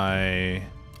 lost my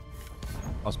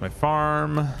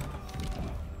farm.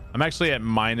 I'm actually at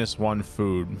 -1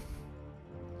 food.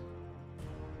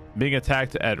 Being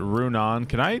attacked at Runan.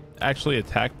 Can I actually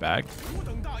attack back?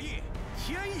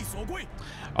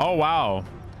 Oh, wow.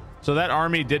 So that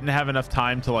army didn't have enough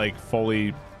time to like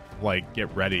fully like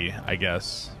get ready, I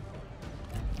guess.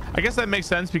 I guess that makes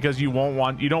sense because you don't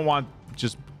want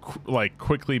just like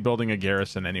quickly building a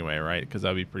garrison anyway, right? Because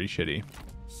that'd be pretty shitty.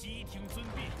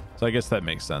 So I guess that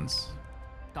makes sense.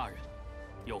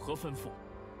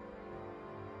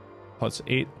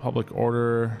 +8 public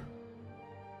order.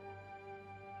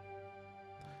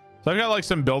 So I've got like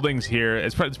some buildings here.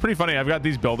 It's pretty funny. I've got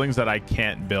these buildings that I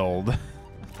can't build.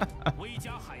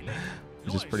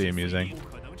 Which is pretty amusing.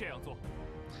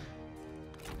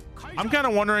 I'm kind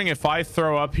of wondering if I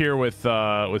throw up here with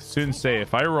Sun Ce,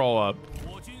 if I roll up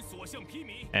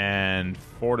and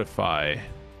fortify.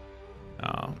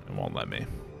 No, it won't let me.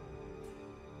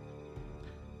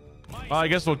 Well, I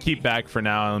guess we'll keep back for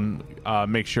now and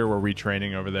make sure we're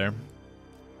retraining over there.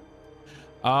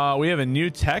 We have a new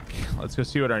tech. Let's go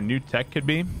see what our new tech could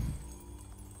be.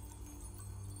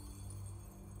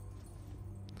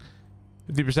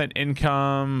 50%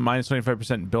 income,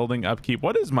 -25% building upkeep.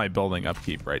 What is my building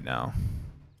upkeep right now?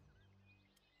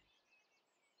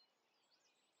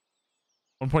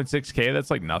 1.6k.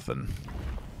 That's like nothing.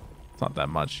 It's not that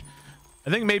much. I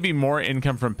think maybe more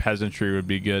income from peasantry would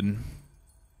be good.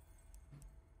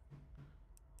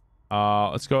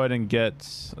 Let's go ahead and get,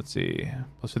 let's see,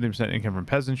 +50% income from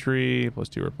peasantry,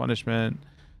 +2 replenishment.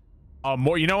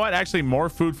 More, you know what? Actually, more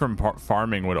food from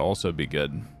farming would also be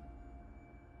good.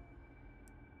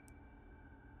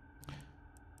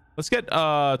 Let's get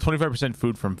 25%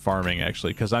 food from farming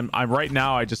actually, because I'm right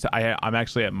now I'm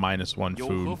actually at -1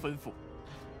 food.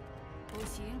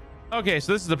 Okay,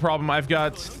 so this is the problem. I've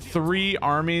got 3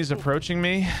 armies approaching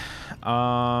me.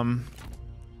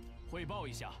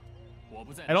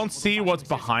 I don't see what's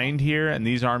behind here, and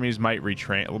these armies might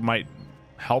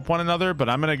help one another, but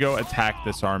I'm gonna go attack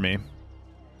this army.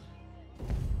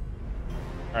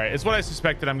 All right, it's what I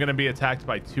suspected. I'm gonna be attacked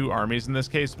by 2 armies in this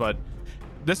case, but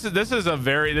this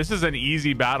is an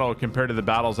easy battle compared to the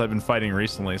battles I've been fighting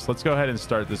recently. So let's go ahead and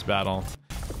start this battle.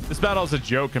 This battle is a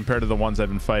joke compared to the ones I've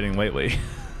been fighting lately.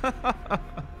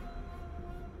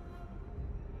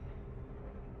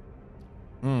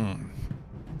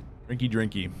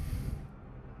 Drinky.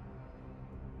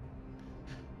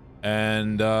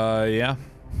 And yeah.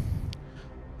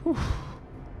 Whew.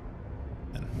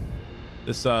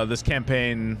 This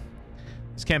campaign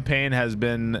has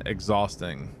been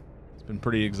exhausting. It's been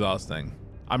pretty exhausting.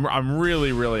 I'm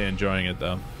really enjoying it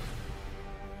though.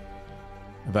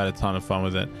 I've had a ton of fun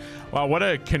with it. Wow, what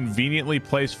a conveniently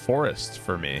placed forest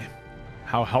for me.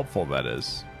 How helpful that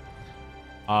is.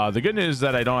 The good news is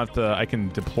that I can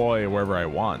deploy wherever I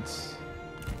want. So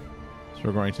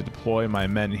we're going to deploy my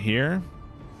men here.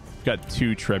 We've got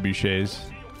 2 trebuchets.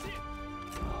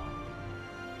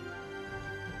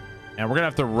 And we're gonna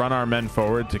have to run our men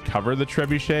forward to cover the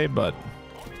trebuchet, but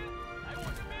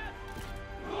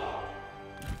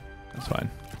that's fine.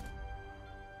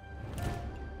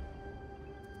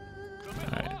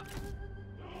 All right.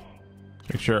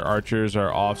 Make sure archers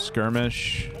are off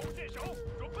skirmish.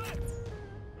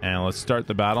 And let's start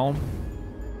the battle.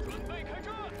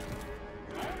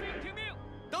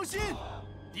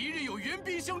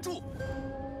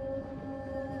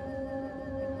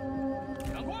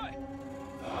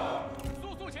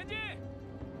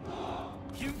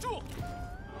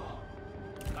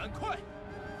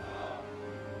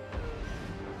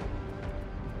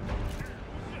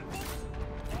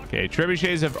 Okay,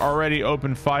 trebuchets have already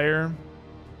opened fire.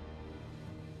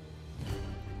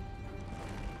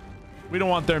 We don't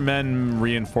want their men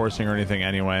reinforcing or anything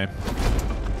anyway.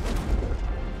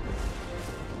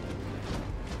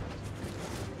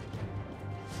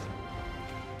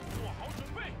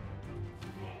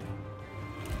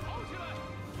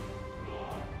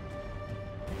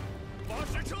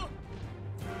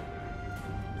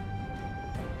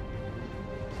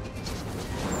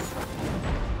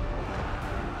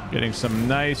 Getting some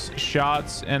nice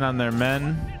shots in on their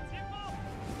men.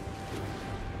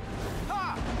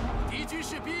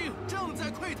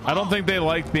 I don't think they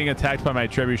liked being attacked by my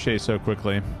trebuchet so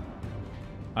quickly.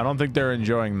 I don't think they're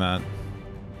enjoying that.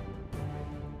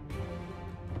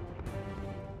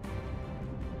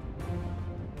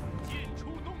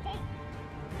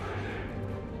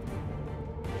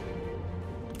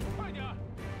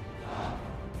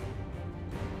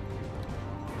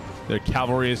 Their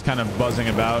cavalry is kind of buzzing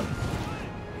about.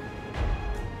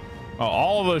 Oh,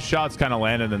 all of those shots kind of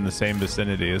landed in the same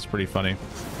vicinity. It's pretty funny.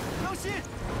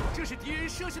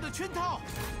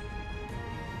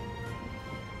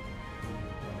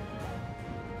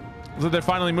 So they're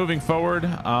finally moving forward.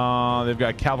 They've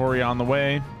got cavalry on the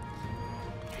way.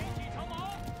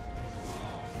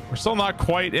 We're still not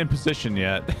quite in position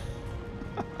yet.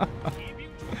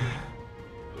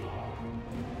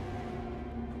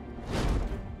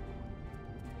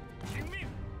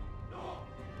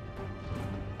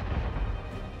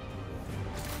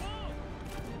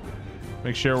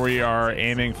 Make sure we are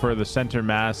aiming for the center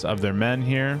mass of their men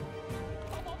here.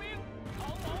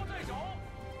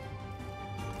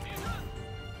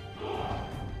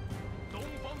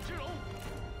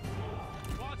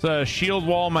 It's a shield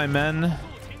wall, my men.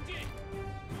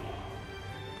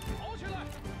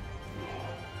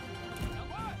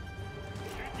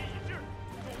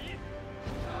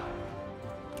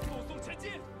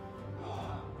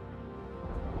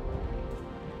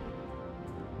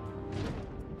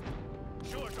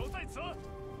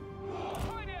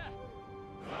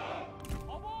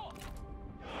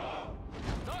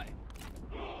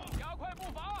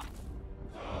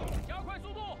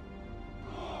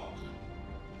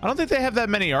 I don't think they have that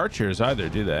many archers either,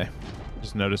 do they?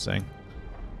 Just noticing.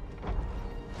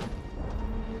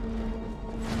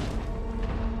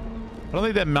 I don't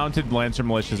think that mounted Lancer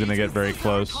militia is going to get very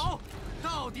close.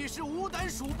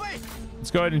 Let's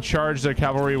go ahead and charge their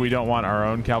cavalry. We don't want our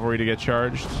own cavalry to get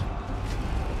charged.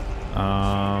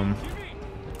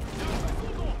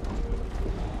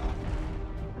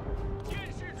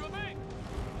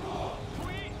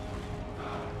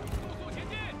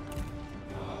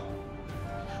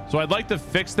 So I'd like to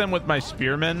fix them with my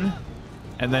spearmen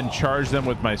and then charge them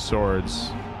with my swords.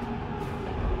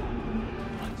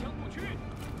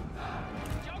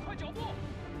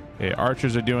 Okay,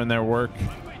 archers are doing their work.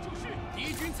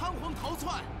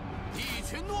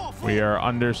 We are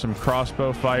under some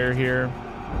crossbow fire here.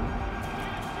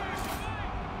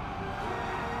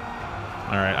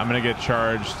 All right, I'm going to get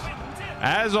charged.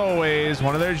 As always,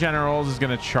 one of their generals is going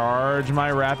to charge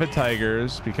my rapid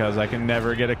tigers because I can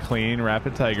never get a clean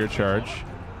rapid tiger charge.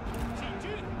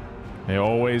 They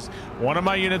always, one of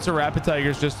my units of rapid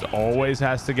tigers just always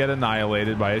has to get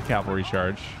annihilated by a cavalry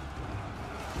charge.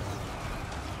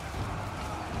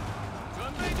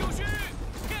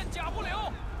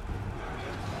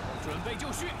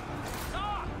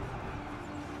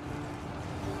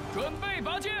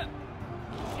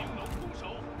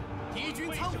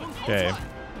 Okay.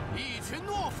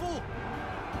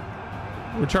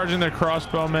 We're charging their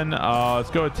crossbowmen.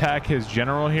 Let's go attack his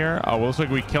general here. Oh, well, looks like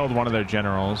we killed one of their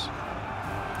generals.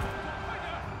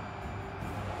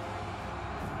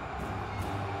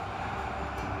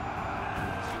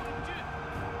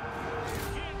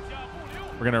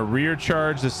 We're gonna rear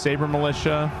charge the saber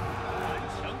militia.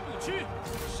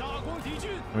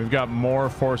 We've got more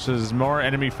forces, more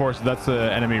enemy forces. That's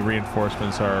the enemy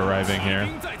reinforcements are arriving here.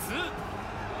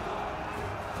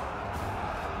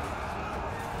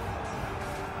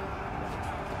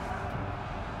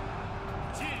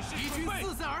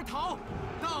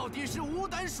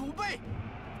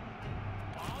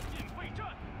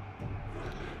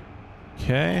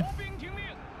 Okay.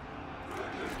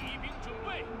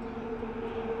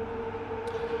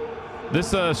 This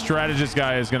strategist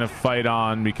guy is going to fight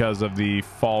on because of the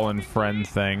fallen friend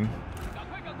thing.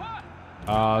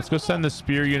 Let's go send the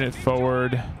spear unit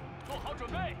forward.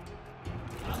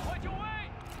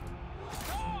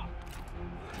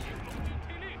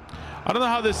 I don't know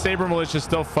how this saber militia is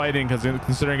still fighting because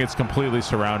considering it's completely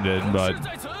surrounded, but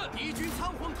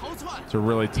it's a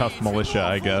really tough militia,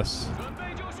 I guess.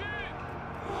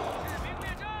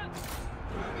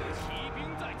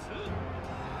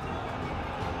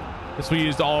 Guess we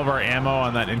used all of our ammo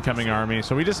on that incoming army,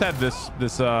 so we just had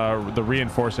the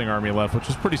reinforcing army left, which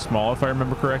was pretty small if I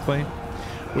remember correctly.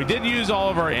 We did use all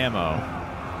of our ammo.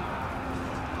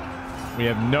 We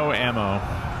have no ammo.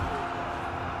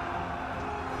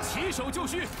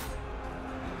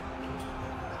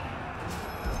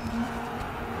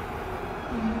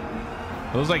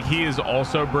 It looks like he is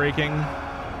also breaking.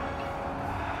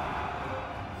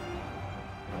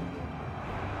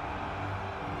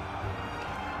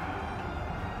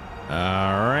 All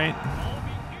right.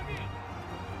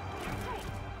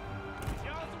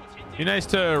 Be nice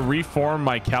to reform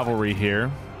my cavalry here.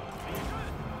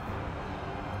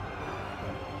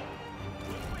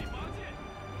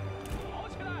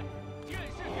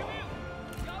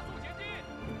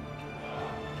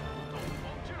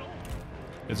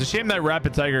 It's a shame that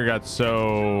Rapid Tiger got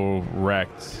so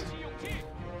wrecked,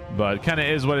 but kind of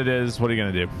is what it is. What are you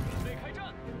gonna do?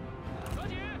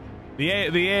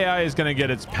 The AI is gonna get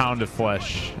its pound of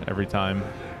flesh every time.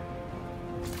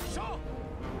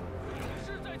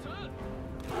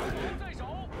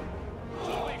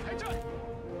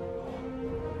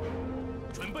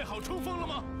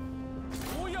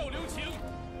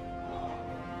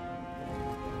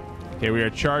 Okay, we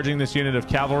are charging this unit of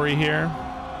cavalry here.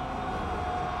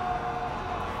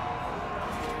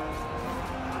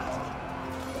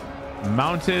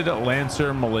 Mounted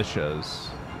Lancer militias.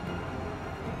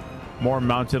 More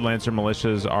mounted Lancer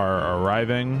militias are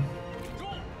arriving.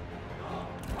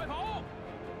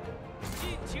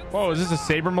 Whoa, is this a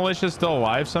Saber militia still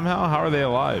alive somehow? How are they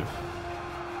alive?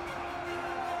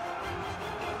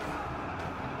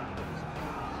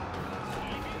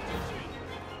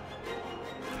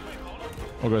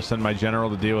 We'll go send my general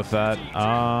to deal with that.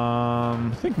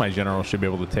 I think my general should be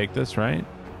able to take this, right?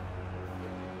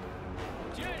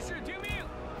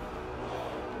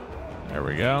 There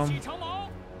we go.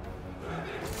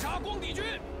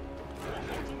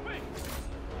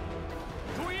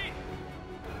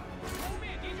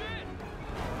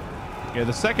 Yeah,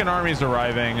 the second army is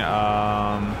arriving.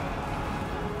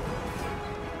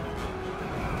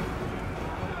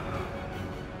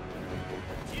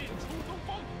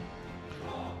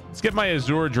 Let's get my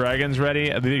Azure Dragons ready.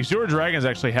 The Azure Dragons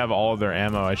actually have all of their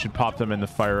ammo. I should pop them in the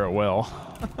fire at will.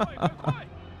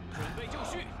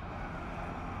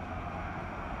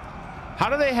 How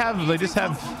do they have? They just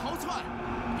have.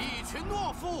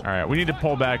 All right, we need to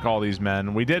pull back all these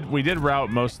men. We did rout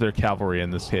most of their cavalry in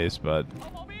this case, but.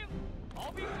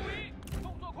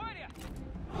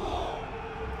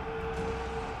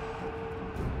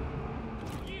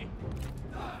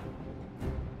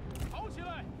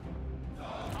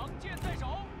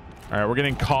 All right, we're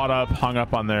getting caught up, hung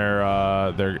up on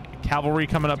their cavalry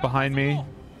coming up behind me.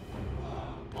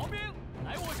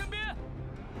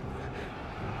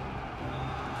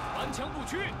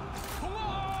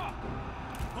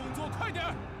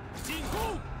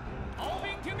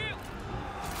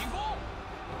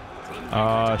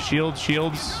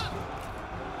 Shields.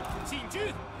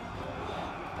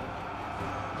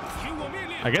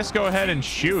 I guess go ahead and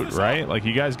shoot, right? Like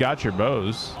you guys got your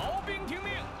bows.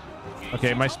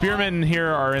 Okay, my spearmen here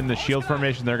are in the shield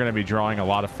formation. They're going to be drawing a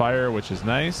lot of fire, which is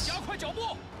nice.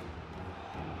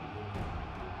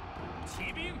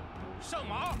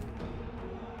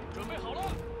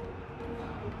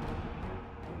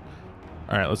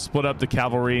 All right, let's split up the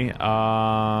cavalry.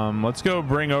 Let's go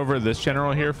bring over this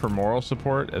general here for moral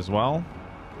support as well.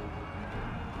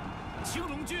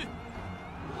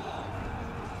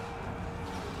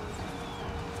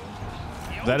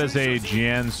 That is a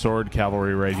Jian sword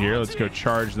cavalry right here. Let's go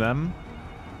charge them.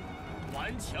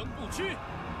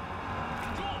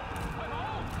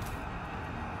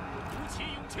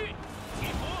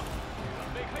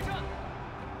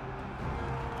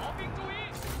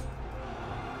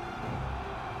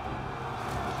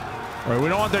 All right, we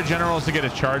don't want their generals to get a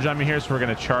charge on me here, so we're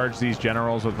going to charge these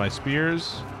generals with my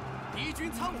spears.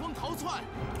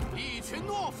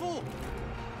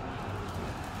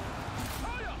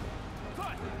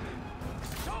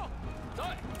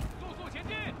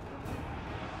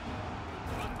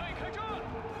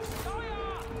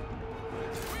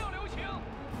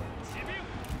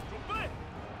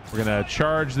 We're going to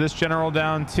charge this general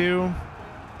down too.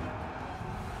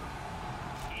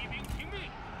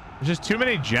 There's just too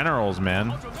many generals,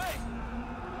 man.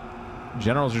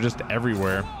 Generals are just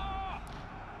everywhere.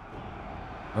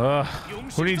 Ugh.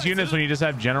 Who needs units when you just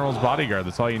have generals bodyguard?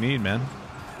 That's all you need, man.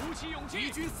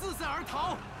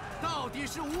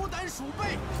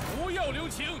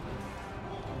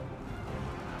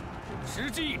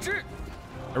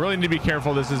 I really need to be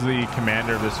careful. This is the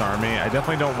commander of this army. I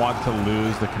definitely don't want to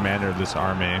lose the commander of this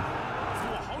army.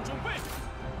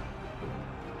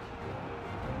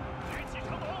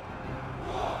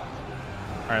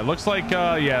 All right, looks like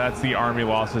yeah, that's the army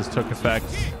losses took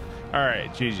effect. All right,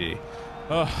 GG.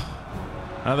 Ugh.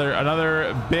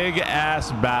 Another big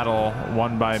ass battle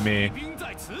won by me.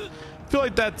 I feel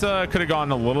like that could have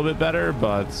gone a little bit better,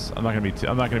 but I'm not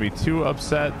gonna be too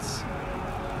upset.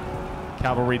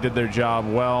 Cavalry did their job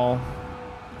well.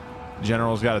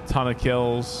 Generals got a ton of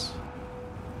kills.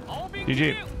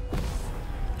 GG.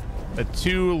 The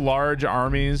two large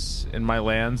armies in my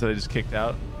lands that I just kicked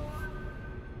out.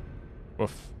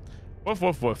 Woof. Woof,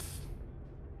 woof, woof.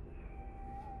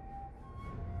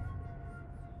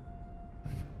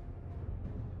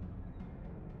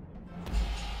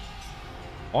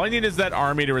 All I need is that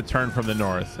army to return from the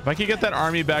north. If I could get that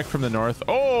army back from the north.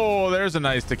 Oh, there's a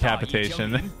nice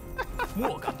decapitation.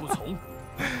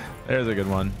 There's a good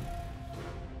one.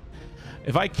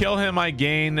 If I kill him, I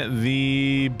gain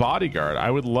the bodyguard.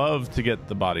 I would love to get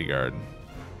the bodyguard.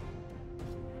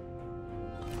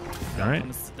 All right.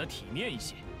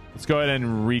 Let's go ahead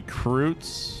and recruit.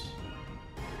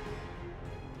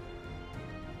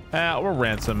 We'll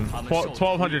ransom.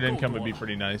 1,200 income would be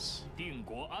pretty nice.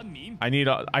 I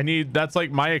need. That's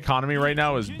like my economy right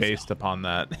now is based upon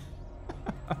that.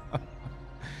 All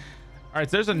right,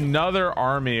 so there's another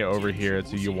army over here.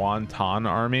 It's a Yuan Tan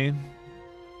army.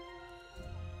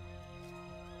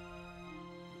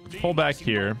 Let's pull back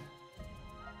here.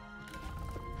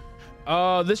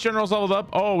 This general's leveled up.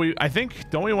 Oh, I think,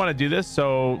 don't we want to do this?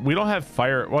 So we don't have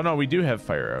fire. Well, no, we do have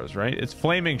fire arrows, right? It's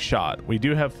flaming shot. We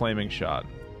do have flaming shot.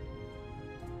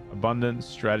 Abundance,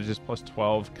 strategist plus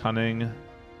 12, cunning,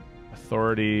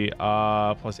 authority,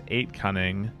 plus 8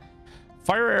 cunning.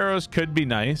 Fire arrows could be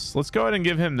nice. Let's go ahead and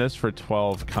give him this for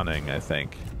 12 cunning, I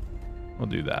think. We'll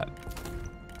do that.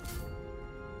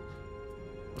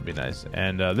 Would be nice.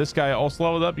 And this guy also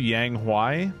leveled up, Yang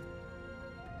Huai.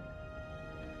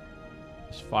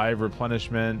 5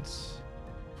 replenishment,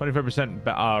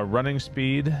 25% running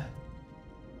speed,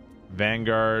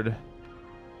 Vanguard,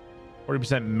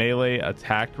 40% melee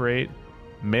attack rate,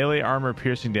 melee armor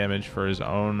piercing damage for his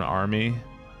own army,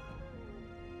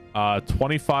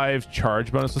 25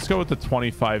 charge bonus. Let's go with the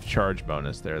 25 charge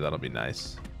bonus there. That'll be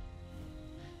nice.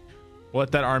 We'll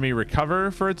let that army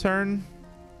recover for a turn.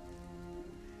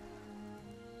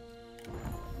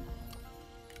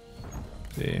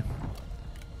 Let's see.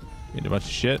 Need a bunch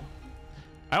of shit.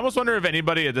 I almost wonder if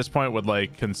anybody at this point would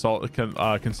like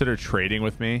consider trading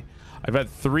with me. I've had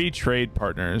 3 trade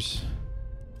partners.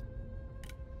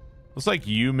 Looks like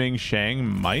Yu Ming Shang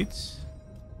might.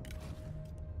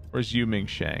 Where's Yu Ming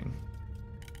Shang?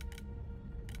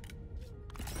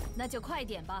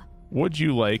 Would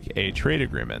you like a trade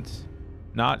agreement?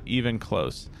 Not even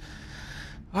close.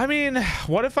 I mean,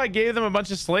 what if I gave them a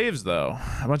bunch of slaves though?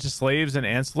 A bunch of slaves and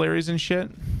ancillaries and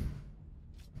shit?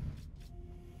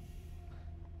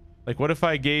 Like, what if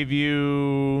I gave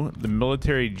you the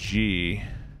military G?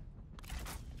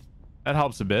 That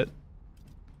helps a bit.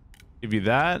 Give you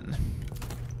that. I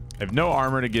have no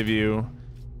armor to give you.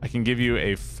 I can give you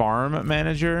a farm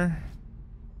manager.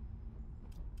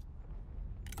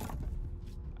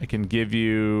 I can give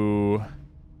you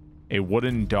a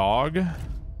wooden dog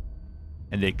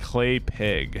and a clay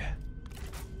pig.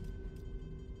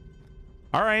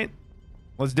 All right,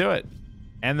 let's do it.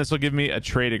 And this will give me a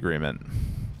trade agreement.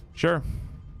 Sure.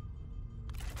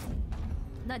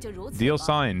 Deal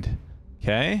signed.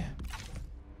 Okay.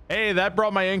 Hey, that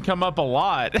brought my income up a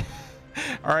lot.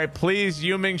 All right, please,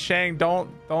 Yu Ming Shang, don't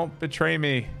betray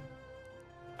me.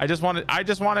 I just want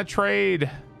to trade.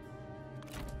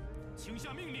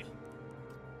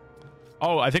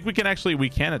 Oh, I think we can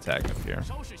attack up here.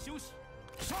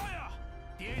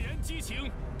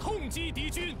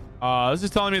 This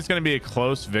is telling me it's going to be a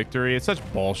close victory. It's such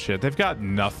bullshit. They've got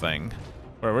nothing.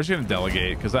 All right, we're just going to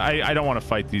delegate because I don't want to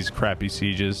fight these crappy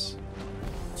sieges.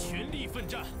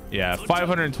 Yeah,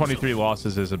 523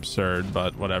 losses is absurd,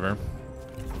 but whatever.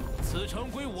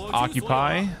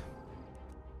 Occupy.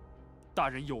 All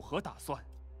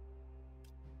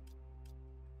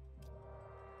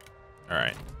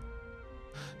right.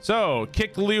 So,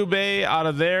 kick Liu Bei out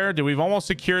of there. We've almost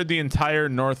secured the entire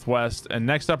northwest. And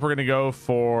next up, we're going to go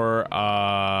for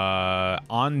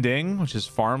Anding, which is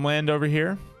farmland over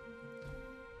here.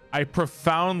 I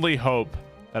profoundly hope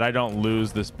that I don't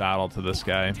lose this battle to this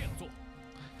guy.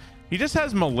 He just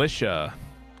has militia.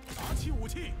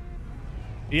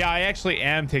 Yeah, I actually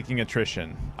am taking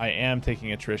attrition. I am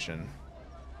taking attrition.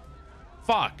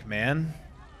 Fuck, man.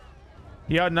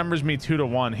 He outnumbers me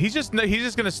 2-1. He's just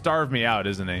gonna starve me out,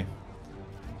 isn't he?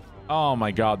 Oh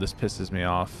my god, this pisses me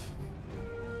off.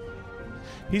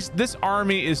 This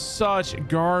army is such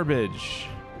garbage.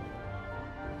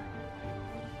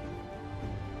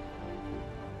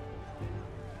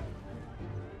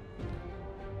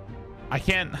 I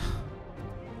can't.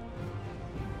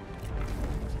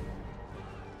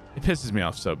 It pisses me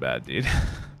off so bad, dude.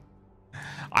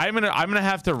 I'm gonna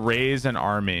have to raise an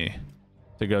army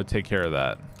to go take care of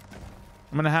that.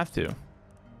 I'm gonna have to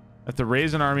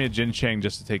raise an army of Jincheng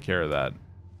just to take care of that,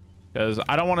 because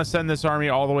I don't want to send this army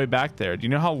all the way back there. Do you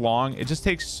know how long it just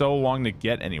takes? So long to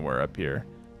get anywhere up here.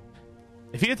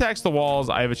 If he attacks the walls,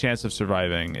 I have a chance of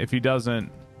surviving. If he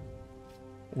doesn't,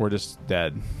 we're just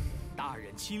dead,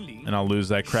 and I'll lose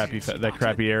that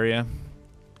crappy area.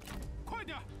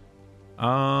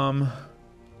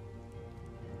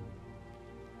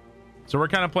 So we're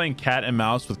kind of playing cat and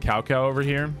mouse with Cao Cao over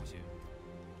here.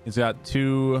 He's got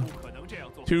two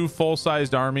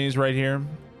full-sized armies right here.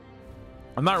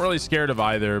 I'm not really scared of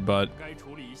either, but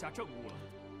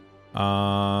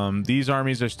these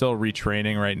armies are still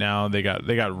retraining right now. They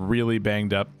got really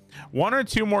banged up. 1 or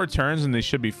 2 more turns and they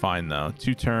should be fine though.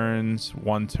 2 turns,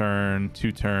 1 turn,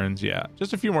 2 turns. Yeah,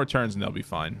 just a few more turns and they'll be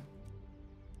fine.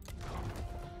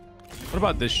 What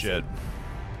about this shit?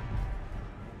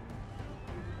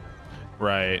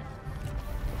 Right.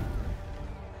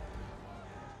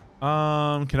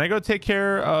 Can I go take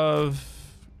care of...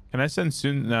 Can I send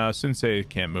Sun? No, Sunsei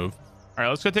can't move. All right,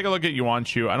 let's go take a look at Yuan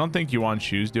Shu. I don't think Yuan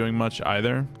Shu's doing much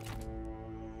either.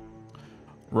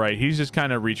 Right, he's just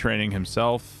kind of retraining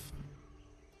himself.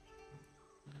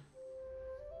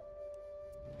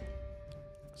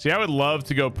 See, I would love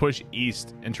to go push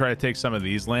east and try to take some of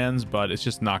these lands, but it's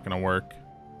just not going to work.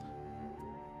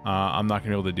 I'm not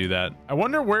going to be able to do that. I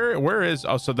wonder where is...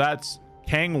 Oh, so that's...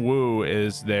 Kangwoo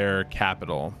is their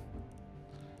capital.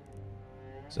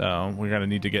 So we're gonna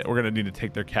need to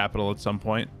take their capital at some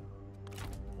point.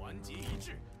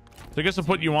 So I guess I'll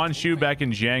put Yuan Shu back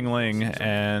in Jiangling,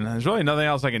 and there's really nothing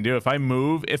else I can do. If I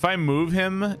move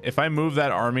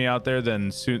that army out there,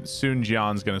 then Sun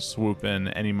Jian's gonna swoop in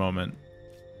any moment.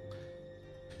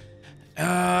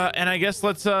 And I guess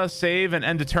let's save and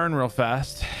end a turn real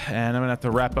fast, and I'm gonna have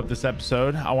to wrap up this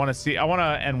episode. I want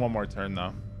to end one more turn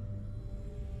though.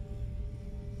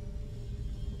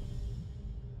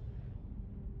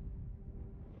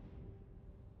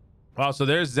 Wow, so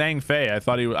there's Zhang Fei. I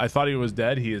thought he was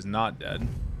dead. He is not dead.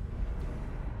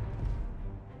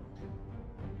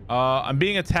 I'm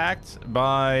being attacked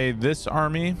by this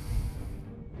army.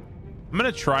 I'm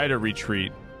gonna try to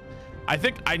retreat.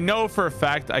 I know for a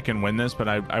fact I can win this, but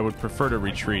I would prefer to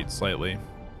retreat slightly.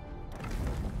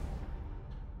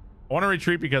 I want to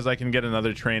retreat because I can get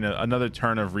another turn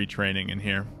of retraining in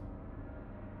here.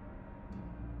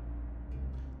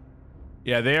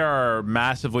 Yeah, they are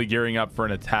massively gearing up for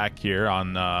an attack here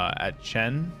on at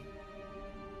Chen.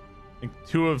 I think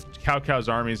 2 of Cao Cao's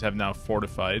armies have now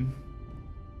fortified.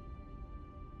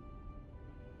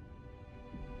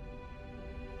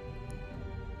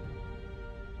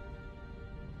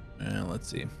 Let's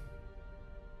see.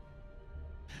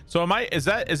 So is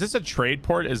this a trade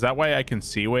port? Is that why I can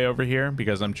see way over here?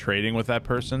 Because I'm trading with that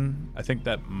person? I think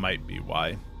that might be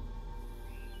why.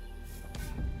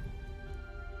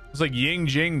 It's like Ying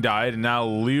Jing died, and now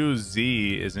Liu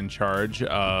Zi is in charge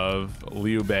of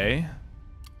Liu Bei.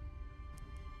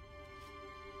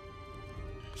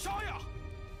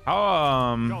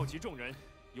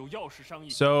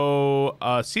 So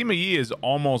Sima Yi is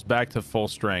almost back to full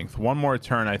strength. 1 more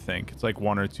turn, I think. It's like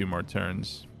 1 or 2 more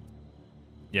turns.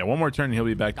 Yeah, 1 more turn and he'll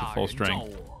be back to full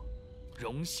strength.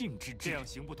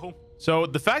 So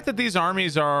the fact that these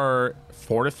armies are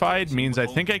fortified means I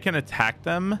think I can attack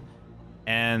them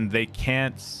and they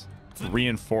can't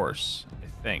reinforce, I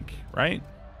think, right?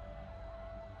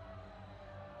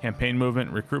 Campaign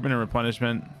movement, recruitment and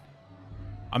replenishment.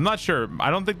 I'm not sure. I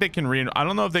don't think they can I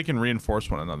don't know if they can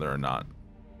reinforce one another or not.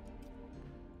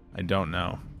 I don't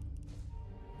know.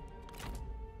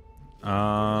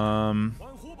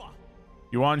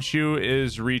 Yuan Shu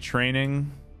is retraining.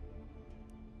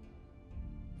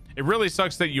 It really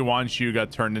sucks that Yuan Shu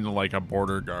got turned into like a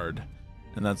border guard,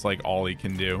 and that's like all he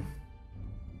can do.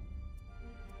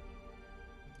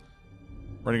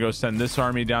 We're gonna go send this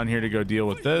army down here to go deal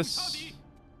with this.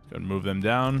 Go and move them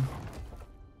down.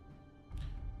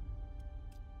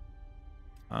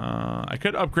 I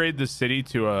could upgrade this city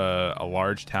to a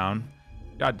large town.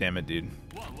 God damn it, dude.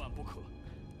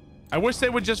 I wish they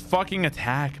would just fucking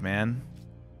attack, man.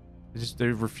 They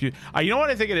refuse. You know what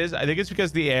I think it is? I think it's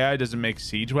because the AI doesn't make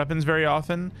siege weapons very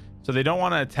often. So they don't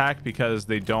want to attack because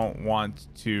they don't want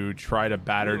to try to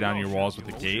batter down your walls with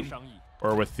the gate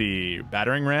or with the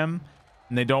battering ram.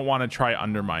 And they don't want to try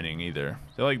undermining either.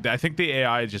 So like, I think the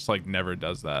AI just like never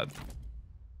does that.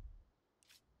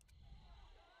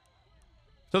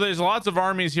 So there's lots of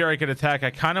armies here I could attack. I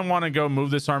kind of want to go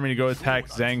move this army to go attack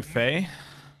Zhang Fei.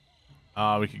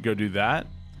 We could go do that.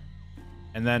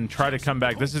 And then try to come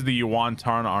back. This is the Yuan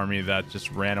Tarn army that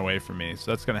just ran away from me.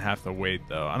 So that's going to have to wait,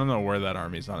 though. I don't know where that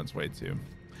army is on its way to.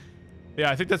 Yeah,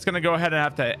 I think that's going to go ahead and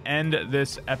have to end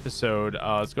this episode.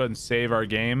 Let's go ahead and save our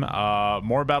game.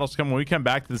 More battles come when we come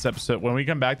back to this episode. When we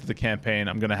come back to the campaign,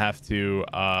 I'm going to have to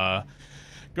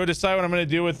go decide what I'm going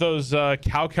to do with those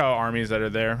Cao Cao armies that are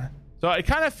there. So it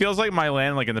kind of feels like my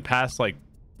land, like in the past, like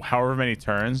however many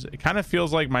turns, it kind of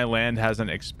feels like my land hasn't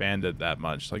expanded that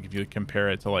much. Like if you compare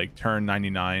it to like turn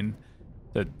 99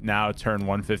 to now turn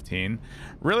 115,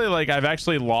 really, like I've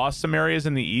actually lost some areas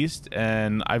in the east,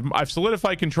 and I've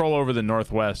solidified control over the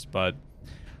northwest, but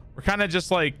we're kind of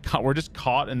just like, we're just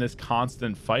caught in this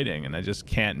constant fighting, and I just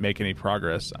can't make any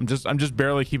progress. I'm just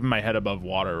barely keeping my head above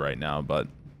water right now, but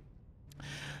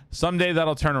someday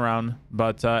that'll turn around.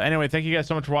 But anyway, thank you guys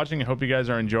so much for watching. I hope you guys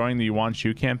are enjoying the Yuan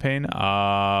Shu campaign.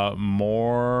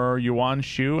 More Yuan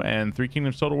Shu and Three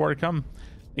Kingdoms Total War to come.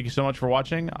 Thank you so much for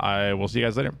watching. I will see you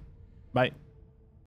guys later. Bye.